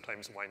that, I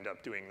sometimes wind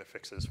up doing the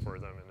fixes for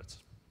them, and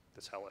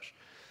it's hellish.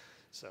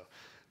 So,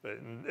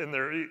 and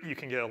there, you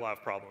can get a lot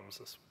of problems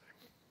this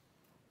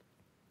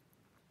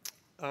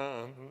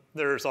way.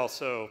 There's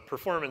also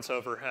performance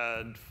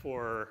overhead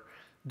for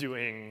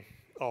doing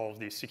all of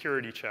these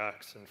security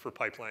checks, and for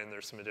pipeline,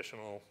 there's some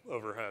additional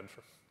overhead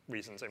for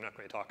reasons I'm not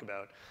going to talk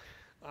about.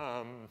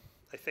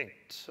 I think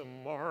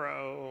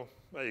tomorrow,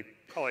 my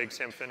colleague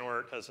Sam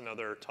Finort has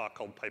another talk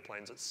called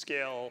Pipelines at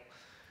Scale,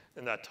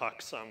 and that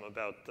talks some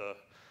about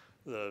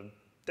the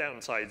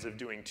downsides of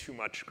doing too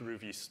much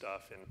Groovy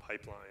stuff in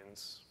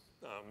pipelines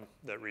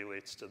that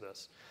relates to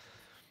this.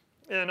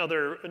 And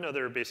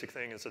another basic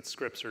thing is that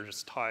scripts are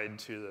just tied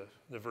to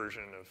the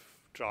version of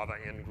Java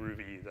and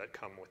Groovy that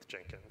come with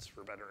Jenkins,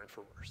 for better and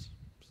for worse.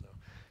 So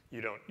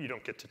you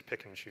don't get to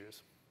pick and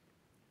choose.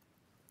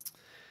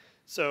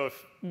 So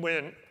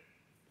when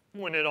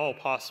at all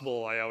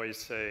possible, I always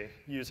say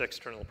use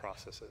external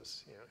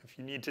processes. If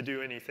you need to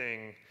do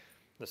anything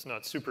that's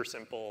not super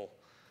simple,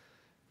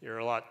 you're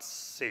a lot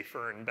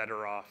safer and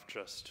better off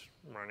just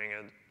running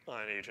an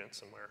agent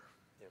somewhere.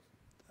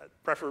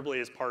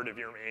 Preferably as part of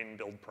your main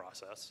build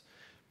process.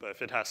 But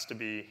if it has to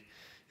be,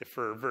 if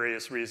for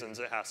various reasons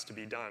it has to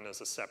be done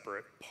as a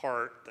separate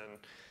part, then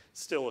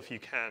still, if you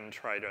can,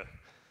 try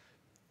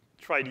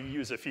to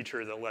use a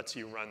feature that lets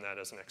you run that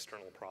as an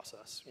external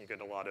process. You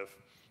get a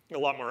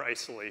lot more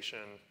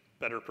isolation,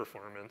 better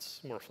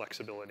performance, more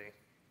flexibility.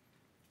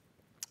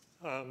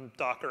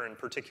 Docker in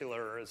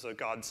particular is a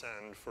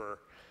godsend for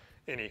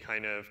any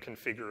kind of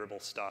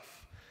configurable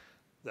stuff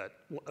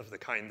of the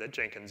kind that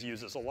Jenkins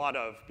uses a lot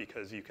of,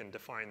 because you can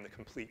define the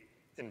complete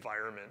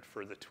environment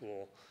for the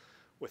tool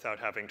without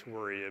having to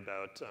worry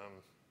about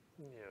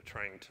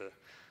trying to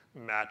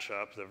match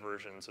up the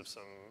versions of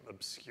some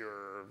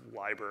obscure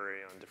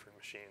library on different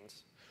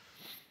machines.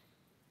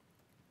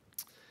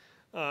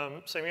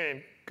 So I'm going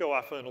to go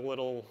off on a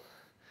little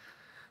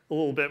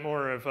bit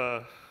more of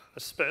a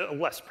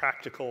less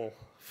practical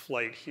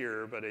flight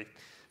here, but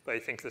I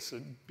think this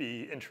would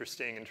be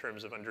interesting in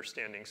terms of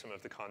understanding some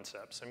of the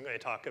concepts. I'm going to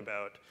talk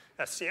about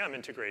SCM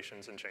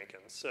integrations in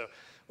Jenkins. So,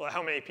 well,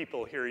 how many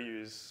people here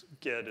use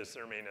Git as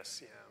their main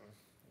SCM?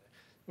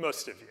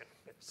 Most of you,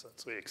 so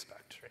that's what we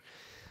expect, right?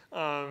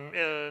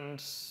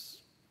 And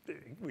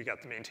we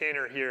got the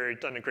maintainer here. He's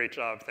done a great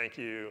job, thank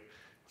you.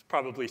 It's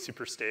probably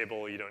super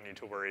stable. You don't need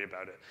to worry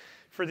about it.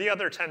 For the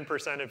other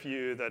 10% of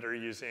you that are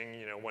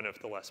using, one of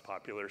the less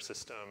popular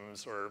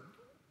systems, or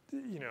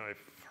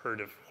I've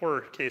heard of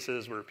horror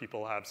cases where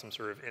people have some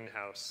sort of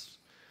in-house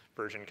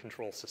version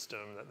control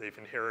system that they've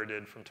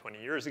inherited from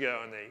 20 years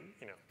ago,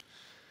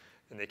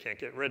 and they can't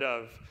get rid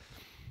of.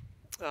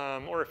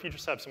 Or if you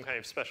just have some kind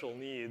of special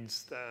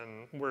needs,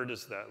 then where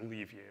does that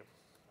leave you?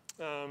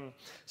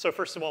 So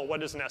first of all, what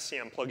does an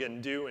SCM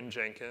plugin do in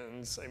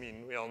Jenkins? I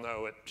mean, we all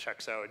know it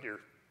checks out your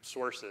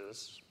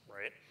sources,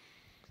 right?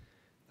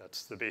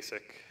 That's the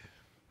basic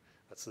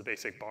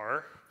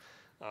bar.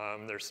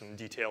 There's some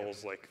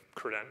details like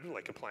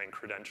applying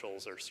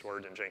credentials are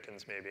stored in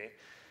Jenkins maybe.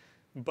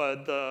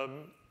 But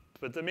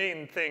the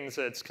main things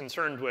that it's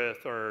concerned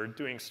with are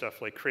doing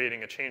stuff like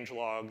creating a change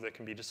log that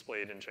can be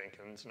displayed in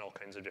Jenkins in all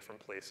kinds of different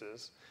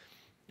places.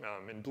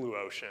 In Blue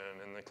Ocean,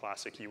 in the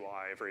classic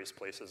UI, various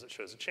places it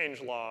shows a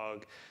change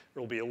log.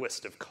 There will be a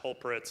list of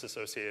culprits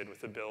associated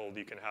with the build.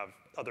 You can have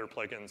other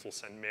plugins will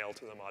send mail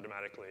to them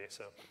automatically.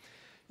 So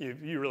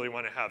you really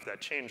want to have that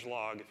change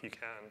log if you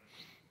can.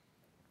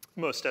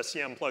 Most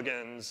SCM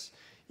plugins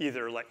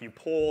either let you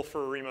poll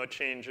for remote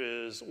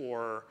changes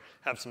or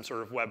have some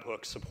sort of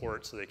webhook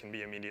support so they can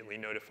be immediately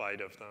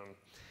notified of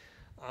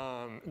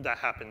them. That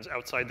happens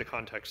outside the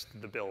context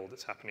of the build.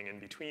 It's happening in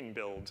between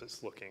builds.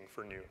 It's looking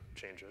for new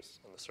changes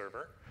on the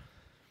server.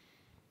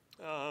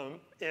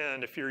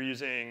 And if you're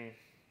using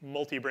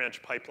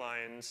multi-branch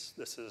pipelines,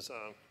 this is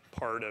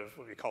part of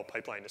what we call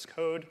pipeline as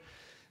code,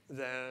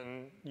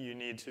 then you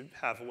need to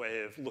have a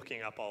way of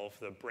looking up all of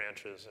the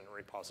branches in a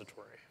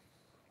repository.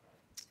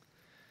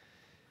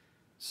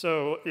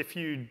 So if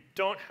you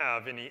don't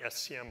have any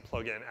SCM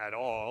plugin at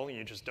all,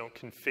 you just don't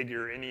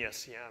configure any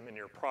SCM in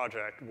your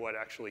project, what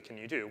actually can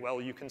you do? Well,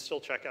 you can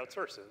still check out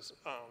sources.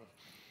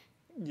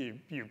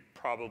 You're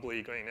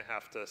probably going to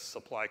have to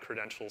supply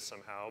credentials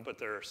somehow, but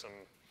there are some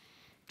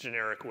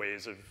generic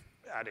ways of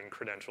adding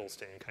credentials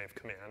to any kind of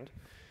command.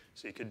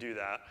 So you could do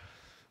that.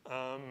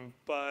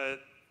 But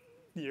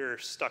you're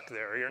stuck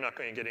there. You're not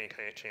going to get any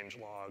kind of change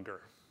log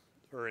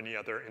or any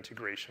other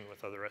integration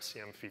with other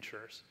SCM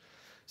features.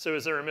 So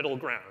is there a middle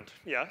ground?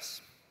 Yes.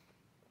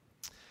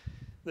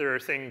 There are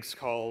things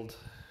called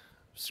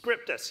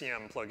script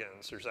SCM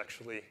plugins. There's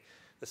actually,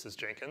 this is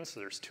Jenkins, so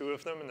there's 2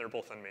 of them, and they're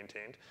both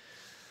unmaintained.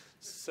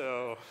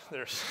 So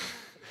there's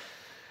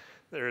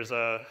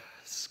a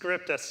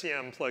script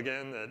SCM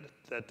plugin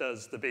that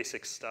does the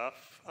basic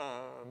stuff.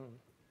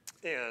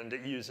 And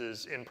it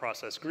uses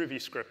in-process Groovy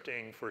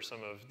scripting for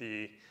some of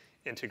the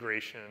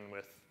integration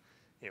with,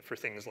 for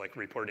things like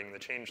reporting the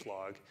change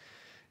log.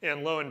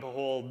 And lo and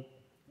behold,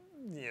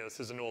 this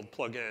is an old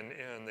plugin,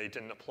 and they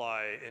didn't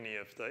apply any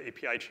of the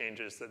API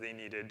changes that they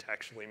needed to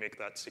actually make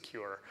that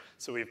secure.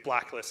 So we've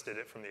blacklisted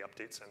it from the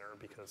update center,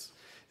 because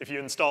if you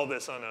install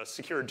this on a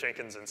secured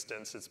Jenkins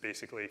instance, it's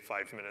basically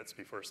 5 minutes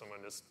before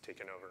someone is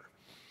taken over.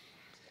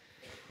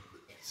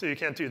 So you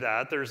can't do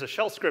that. There's a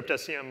shell script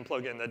SCM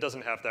plugin that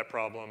doesn't have that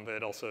problem, but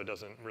it also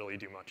doesn't really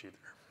do much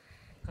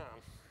either.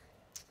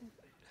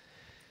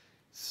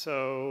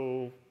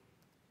 So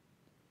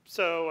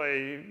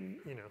I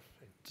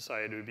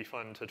decided it would be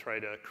fun to try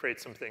to create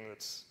something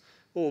that's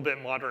a little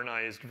bit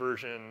modernized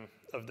version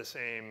of the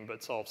same,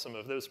 but solve some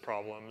of those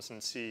problems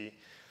and see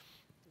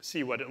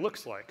what it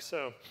looks like.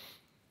 So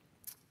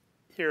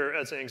here,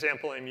 as an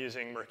example, I'm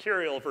using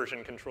Mercurial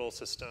version control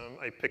system.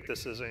 I picked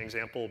this as an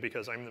example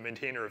because I'm the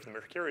maintainer of the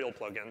Mercurial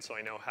plugin, so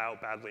I know how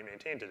badly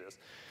maintained it is.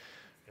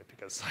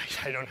 Because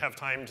I don't have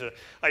time to,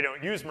 I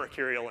don't use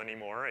Mercurial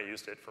anymore. I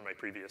used it for my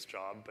previous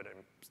job, but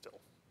I'm still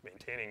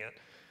maintaining it.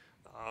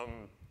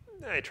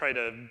 I try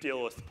to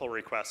deal with pull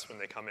requests when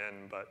they come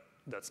in, but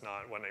that's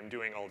not what I'm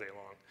doing all day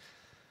long.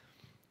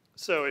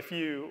 So if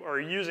you are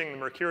using the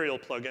Mercurial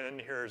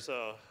plugin, here's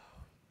a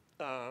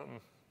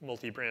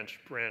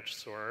multi-branch branch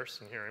source,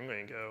 and here I'm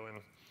going to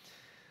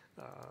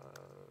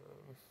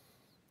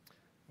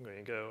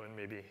go and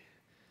maybe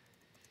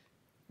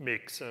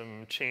make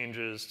some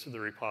changes to the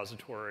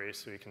repository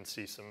so we can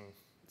see some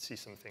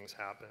things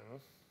happen.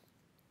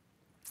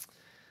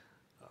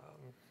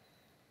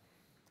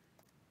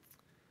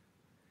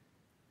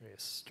 Maybe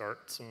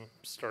start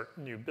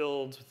new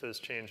builds with those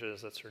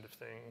changes, that sort of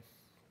thing.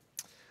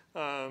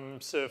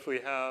 So if we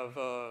have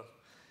well,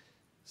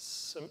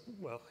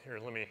 here,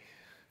 let me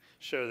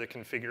show the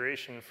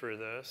configuration for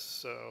this.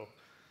 So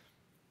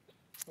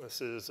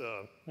this is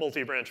a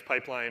multi-branch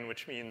pipeline,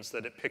 which means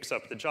that it picks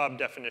up the job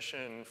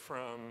definition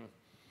from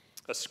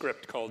a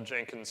script called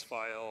Jenkins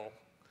file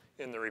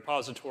in the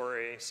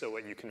repository. So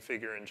what you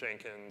configure in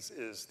Jenkins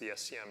is the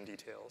SCM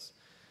details.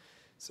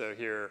 So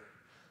here,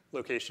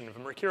 location of a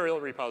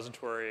Mercurial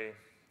repository,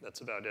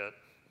 that's about it.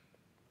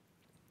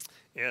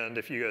 And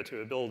if you go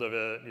to a build of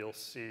it, you'll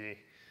see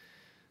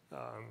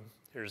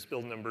here's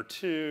build number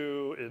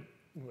 2. It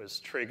was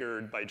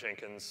triggered by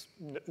Jenkins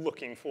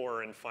looking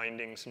for and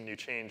finding some new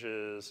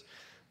changes.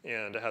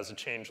 And it has a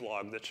change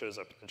log that shows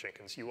up in the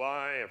Jenkins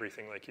UI,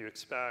 everything like you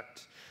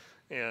expect.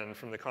 And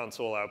from the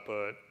console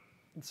output,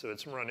 so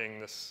it's running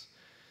this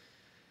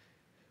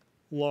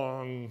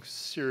long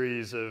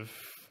series of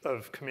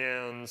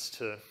commands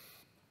to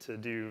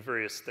do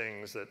various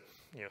things that,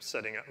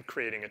 setting up,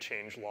 creating a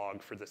change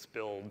log for this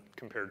build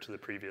compared to the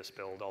previous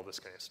build, all this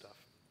kind of stuff.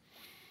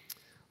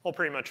 All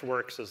pretty much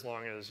works as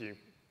long as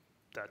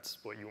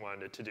that's what you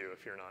wanted it to do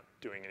if you're not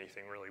doing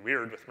anything really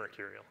weird with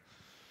Mercurial.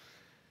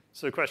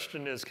 So the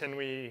question is, can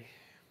we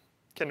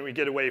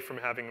get away from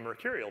having a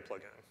Mercurial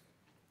plugin?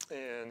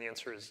 And the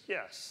answer is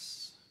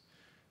yes,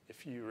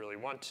 if you really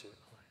want to.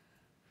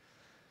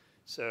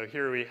 So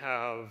here we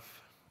have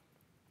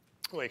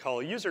what we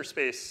call a user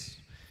space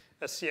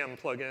SCM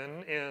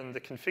plugin, and the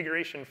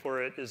configuration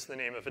for it is the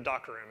name of a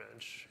Docker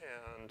image.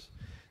 And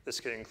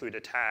this could include a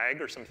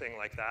tag or something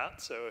like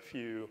that. So if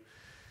you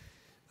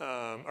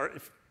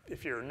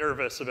if you're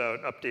nervous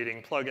about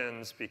updating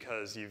plugins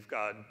because you've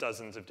got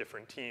dozens of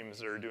different teams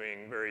that are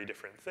doing very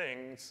different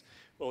things,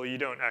 well, you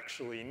don't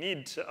actually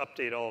need to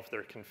update all of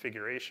their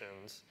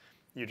configurations.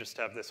 You just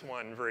have this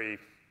one very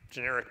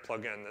generic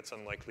plugin that's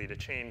unlikely to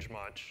change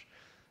much.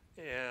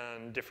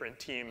 And different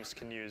teams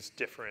can use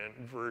different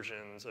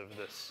versions of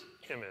this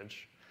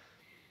image.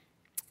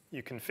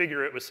 You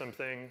configure it with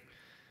something,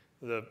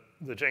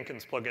 The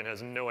Jenkins plugin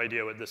has no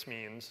idea what this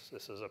means.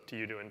 This is up to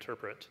you to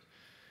interpret.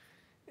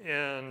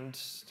 And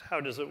how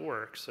does it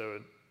work?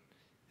 So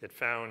it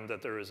found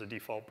that there was a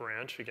default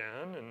branch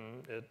again,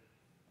 and it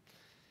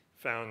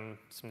found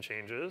some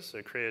changes.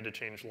 It created a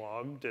change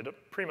log, did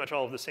pretty much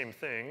all of the same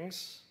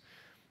things.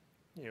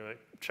 It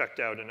checked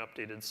out and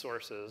updated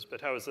sources,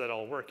 but how is that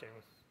all working?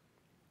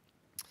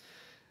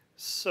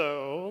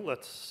 So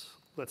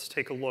let's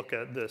take a look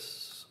at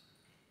this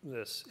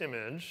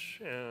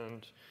image,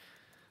 and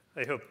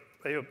I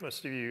hope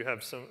most of you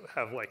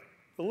have like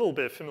a little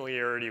bit of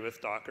familiarity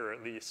with Docker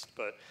at least,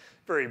 but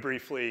very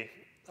briefly,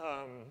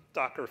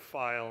 Docker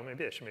file,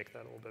 maybe I should make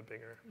that a little bit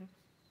bigger.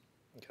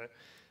 Okay,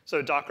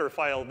 so Docker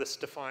file, this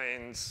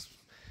defines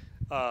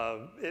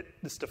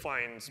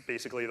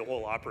basically the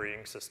whole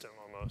operating system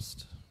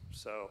almost.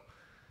 So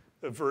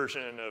a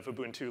version of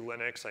Ubuntu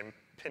Linux, I'm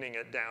pinning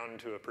it down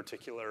to a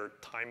particular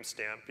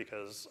timestamp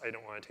because I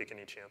don't want to take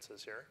any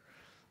chances here.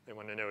 I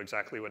want to know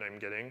exactly what I'm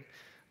getting.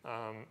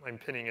 I'm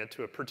pinning it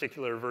to a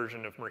particular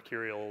version of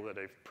Mercurial that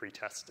I've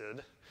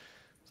pre-tested.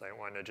 So I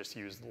want to just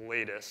use the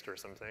latest or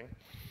something.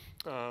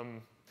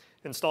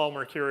 Install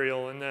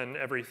Mercurial, and then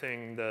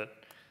everything that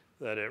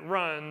it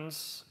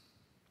runs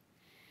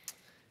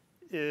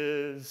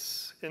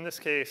is, in this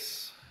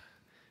case,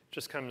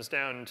 just comes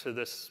down to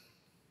this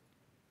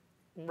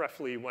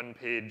roughly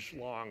 1-page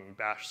long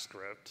bash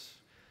script.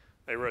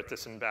 I wrote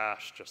this in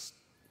bash just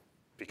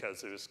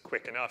because it was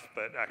quick enough,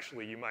 but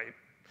actually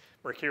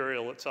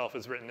Mercurial itself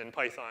is written in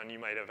Python. You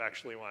might have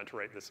actually wanted to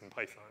write this in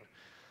Python.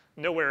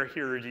 Nowhere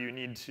here do you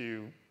need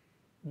to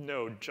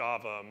know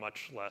Java,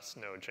 much less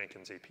know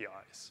Jenkins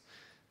APIs.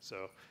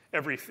 So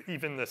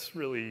even this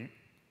really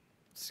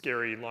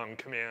scary long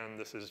command,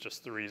 this is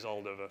just the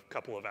result of a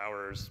couple of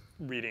hours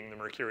reading the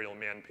Mercurial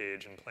man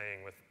page and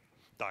playing with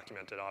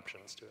documented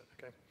options to it,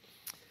 okay?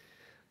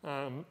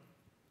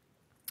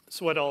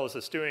 So what all is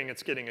this doing?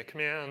 It's getting a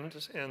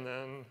command, and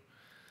then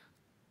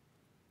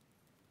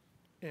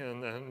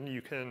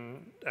you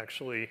can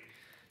actually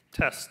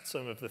test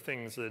some of the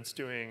things that it's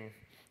doing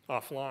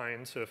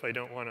offline. So if I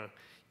don't want to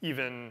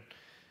even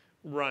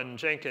run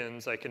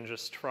Jenkins, I can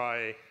just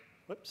try,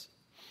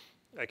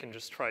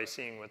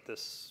 seeing what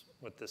this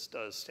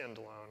does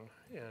standalone,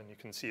 and you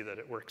can see that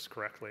it works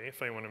correctly.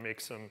 If I want to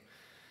make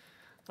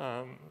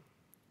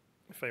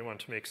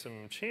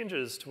some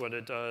changes to what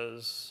it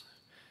does,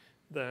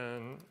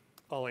 then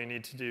all I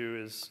need to do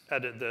is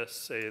edit this,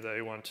 say that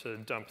I want to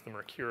dump the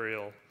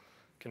Mercurial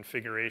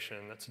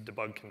configuration. That's a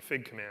debug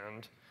config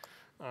command.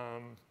 I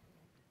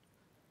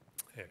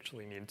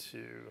actually need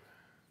to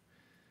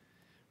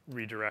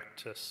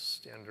redirect to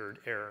standard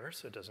error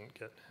so it doesn't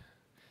get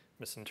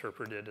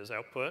misinterpreted as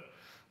output.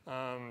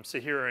 So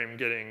here I'm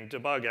getting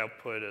debug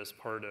output as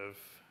part of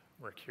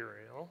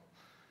Mercurial.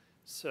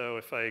 So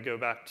if I go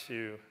back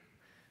to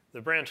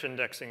the branch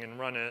indexing and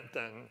run it,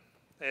 then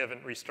I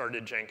haven't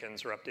restarted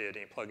Jenkins or updated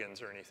any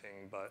plugins or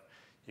anything, but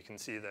you can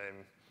see that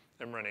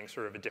I'm running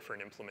sort of a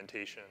different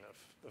implementation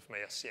of my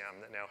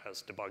SCM that now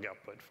has debug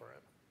output for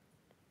it.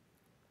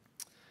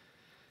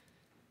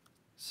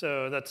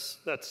 So that's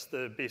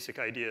the basic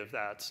idea of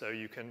that. So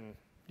you can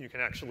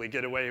actually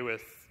get away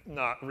with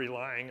not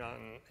relying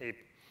on a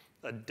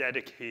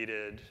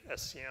dedicated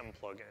SCM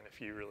plugin if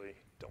you really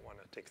don't want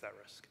to take that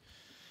risk.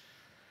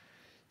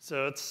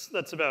 So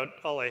that's about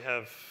all I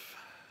have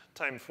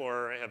time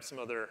for. I have some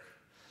other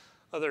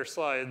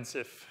slides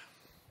if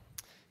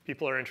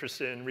people are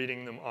interested in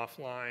reading them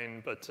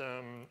offline, but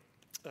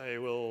I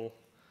will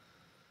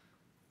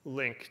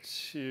link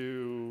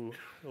to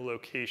the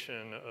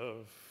location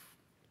of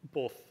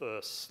both the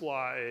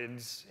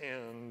slides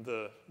and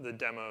the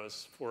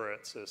demos for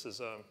it. So this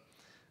is a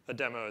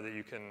demo that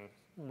you can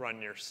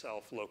run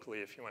yourself locally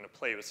if you want to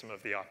play with some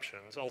of the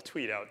options. I'll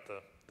tweet out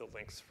the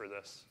links for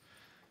this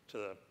to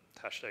the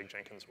hashtag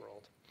Jenkins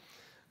world.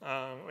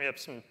 We have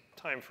some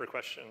time for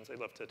questions. I'd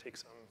love to take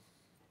some.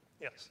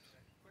 Yes?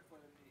 Quick one.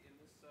 In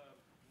this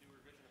new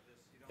revision of this,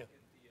 you don't get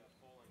the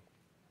polling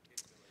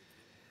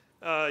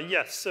capability.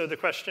 Yes, so the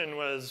question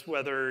was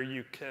whether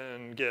you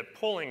can get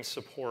polling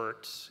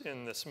support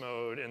in this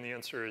mode, and the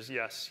answer is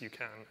yes, you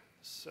can.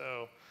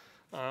 So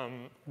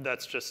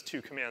that's just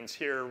two commands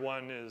here.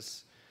 One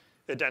is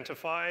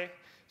identify.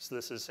 So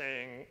this is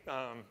saying,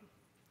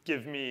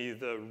 give me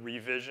the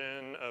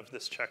revision of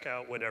this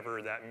checkout,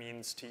 whatever that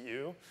means to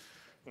you.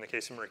 In the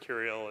case of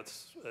Mercurial,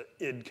 it's an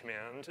id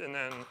command. And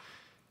then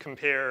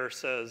compare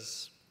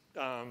says,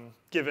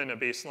 given a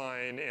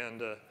baseline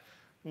and a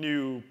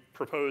new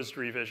proposed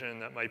revision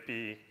that might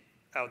be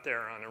out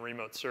there on a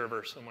remote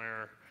server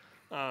somewhere,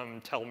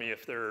 tell me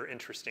if there are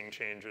interesting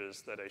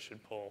changes that I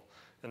should pull.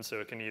 And so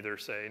it can either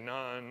say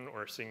none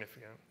or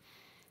significant.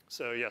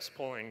 So yes,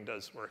 polling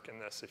does work in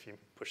this. If you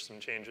push some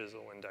changes,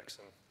 it'll index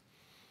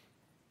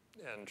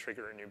and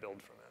trigger a new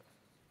build from it.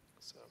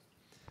 So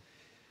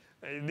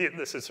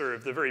this is sort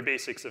of the very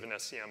basics of an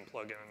SCM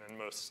plugin, and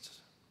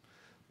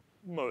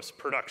most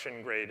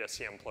production-grade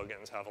SCM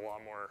plugins have a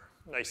lot more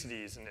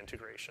niceties and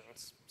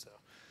integrations. So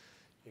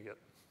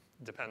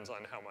depends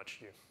on how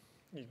much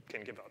you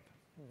can give up.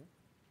 Mm-hmm.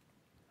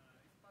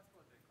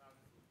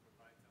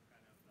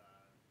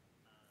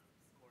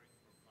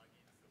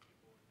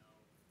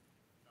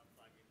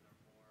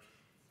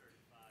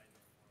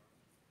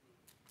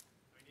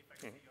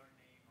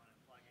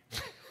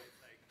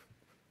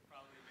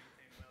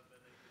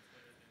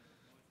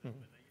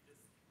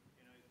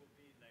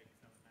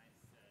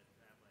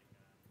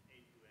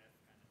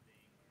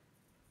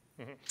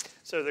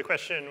 So the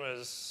question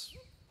was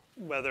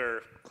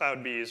whether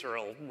Cloud Bees, or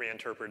I'll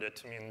reinterpret it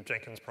to mean the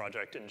Jenkins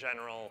project in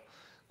general,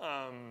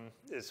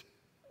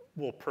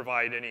 will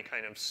provide any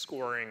kind of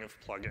scoring of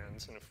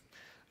plugins. And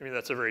I mean,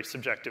 that's a very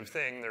subjective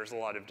thing. There's a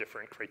lot of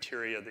different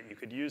criteria that you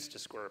could use to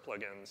score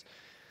plugins.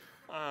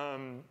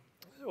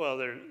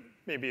 Well,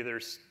 maybe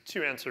there's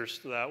two answers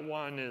to that.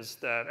 One is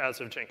that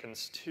as of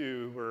Jenkins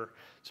 2, we're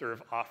sort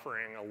of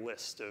offering a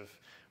list of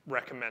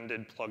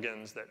recommended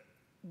plugins that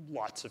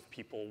lots of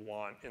people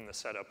want in the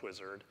setup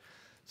wizard.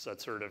 So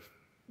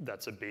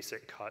that's a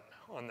basic cut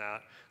on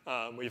that.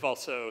 We've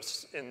also,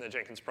 in the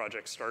Jenkins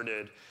project,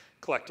 started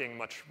collecting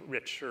much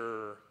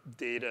richer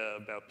data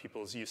about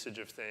people's usage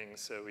of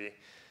things. So we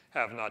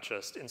have not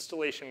just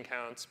installation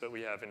counts, but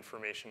we have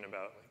information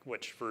about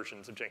which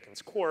versions of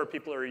Jenkins core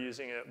people are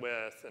using it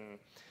with,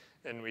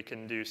 and we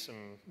can do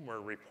some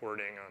more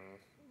reporting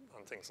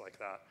on things like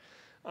that.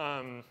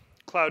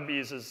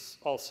 CloudBees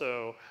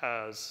also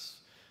has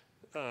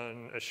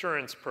an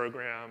assurance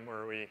program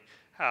where we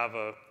have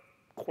a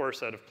core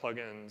set of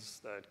plugins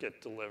that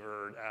get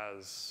delivered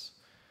as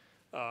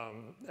a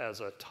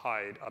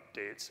tied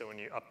update. So when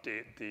you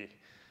update the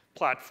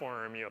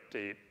platform, you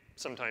update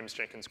sometimes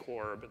Jenkins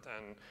core, but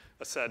then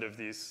a set of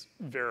these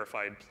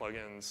verified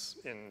plugins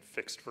in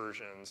fixed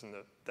versions, and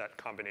that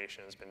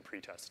combination has been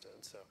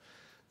pre-tested. So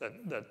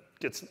that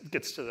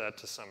gets to that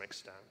to some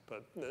extent,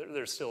 but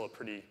there's still a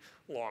pretty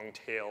long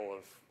tail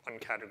of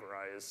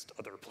uncategorized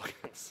other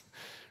plugins.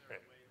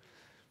 Right.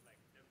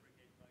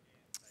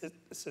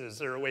 Is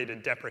there a way to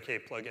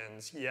deprecate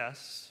plugins?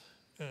 Yes.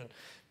 And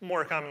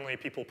more commonly,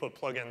 people put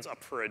plugins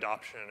up for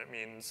adoption. It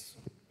means,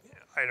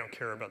 I don't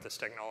care about this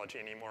technology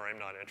anymore. I'm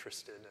not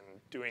interested in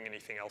doing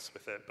anything else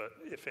with it. But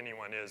if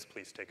anyone is,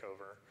 please take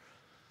over.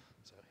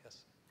 So,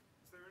 yes?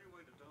 Is there any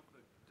way to dump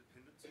a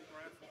dependency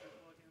graph of your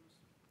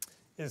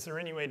plugins? Is there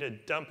any way to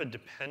dump a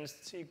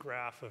dependency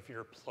graph of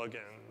your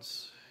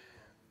plugins?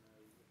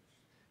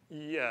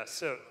 Yeah,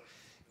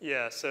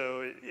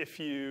 so if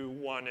you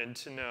wanted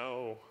to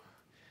know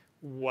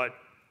what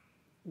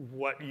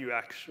you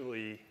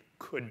actually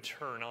could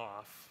turn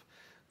off,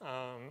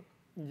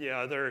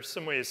 yeah, there are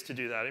some ways to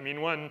do that. I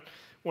mean, one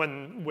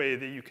way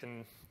that you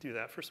can do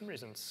that, for some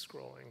reason,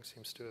 scrolling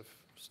seems to have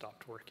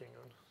stopped working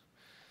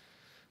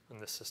on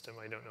this system.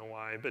 I don't know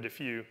why, but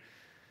if you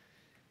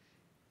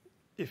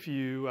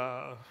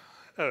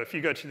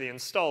go to the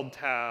installed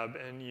tab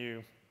and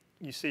you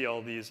see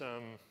all these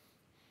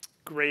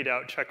grayed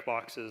out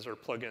checkboxes or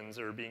plugins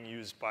that are being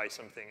used by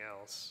something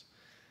else.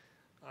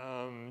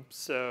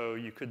 So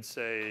you could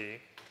say,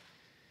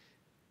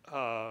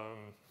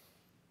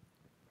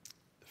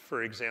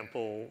 for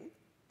example,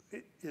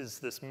 is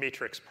this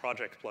matrix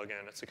project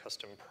plugin? It's a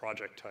custom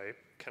project type.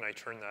 Can I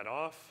turn that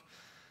off?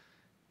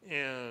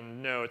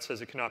 And no, it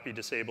says it cannot be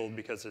disabled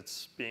because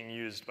it's being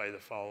used by the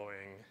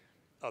following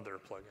other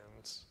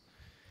plugins.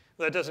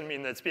 That doesn't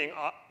mean that it's being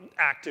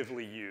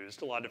actively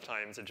used. A lot of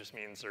times it just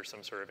means there's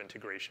some sort of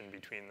integration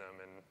between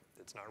them and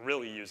it's not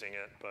really using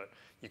it, but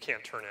you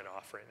can't turn it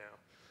off right now.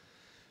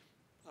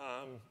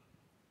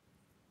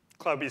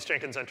 CloudBees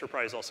Jenkins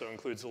Enterprise also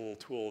includes a little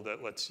tool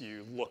that lets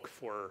you look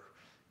for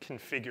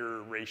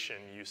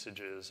configuration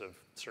usages of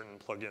certain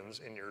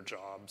plugins in your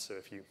job. So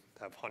if you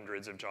have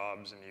hundreds of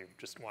jobs and you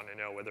just want to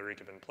know whether a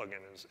given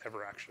plugin is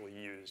ever actually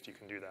used, you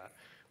can do that.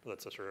 But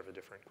that's a sort of a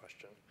different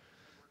question.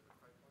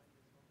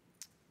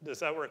 Does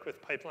that work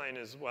with pipeline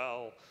as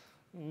well?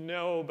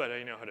 No, but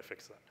I know how to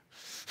fix that.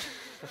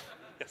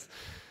 Yes.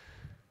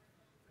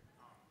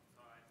 So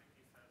I think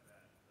you said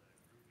that the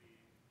Groovy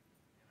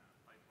in a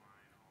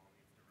pipeline all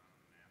needs to run on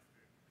the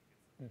master.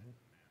 Like it's the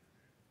master.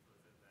 So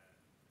is it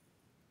that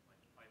like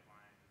the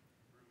pipeline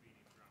Groovy needs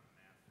to run on the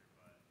master,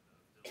 but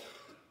the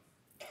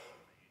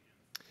ability of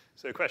the agents?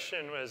 So the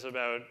question was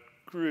about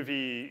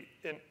Groovy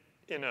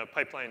in a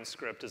pipeline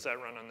script. Does that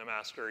run on the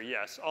master?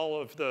 Yes. All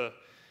of the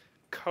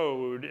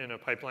code in a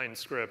pipeline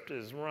script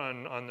is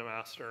run on the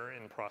master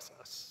in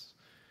process.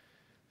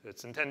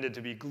 It's intended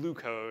to be glue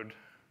code,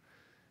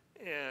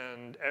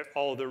 and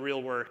all the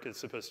real work is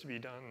supposed to be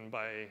done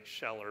by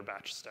shell or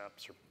batch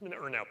steps,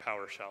 or now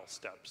PowerShell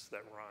steps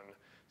that run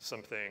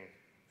something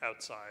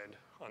outside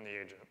on the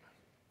agent.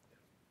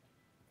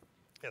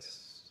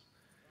 Yes?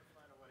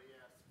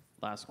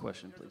 Last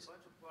question, please. There's a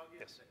bunch of plugins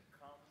Yes. that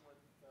come with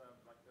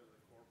like the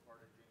core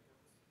part of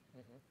Jenkins.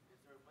 Is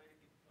there a way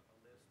to get a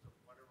list of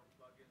whatever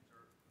plugins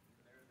are in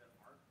there that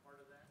aren't part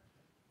of that?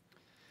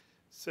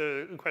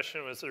 So the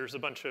question was, there's a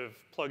bunch of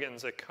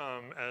plugins that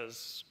come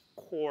as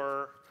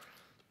core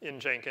in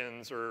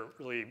Jenkins or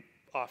really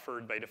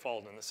offered by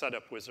default in the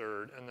setup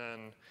wizard. And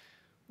then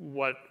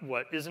what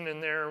isn't in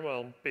there?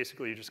 Well,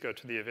 basically you just go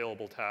to the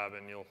available tab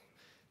and you'll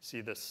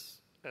see this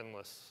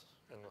endless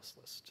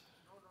list.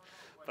 No.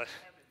 But, You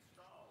have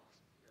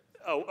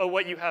installed. oh,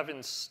 what you have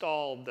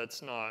installed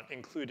that's not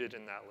included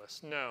in that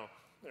list. No,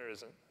 there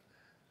isn't.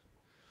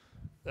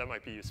 That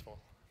might be useful.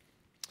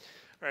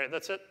 All right,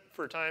 that's it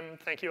for time.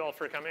 Thank you all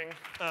for coming.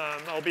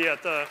 I'll be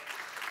at the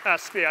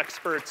Ask the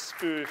Experts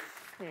booth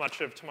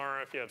much of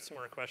tomorrow if you have some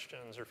more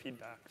questions or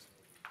feedback.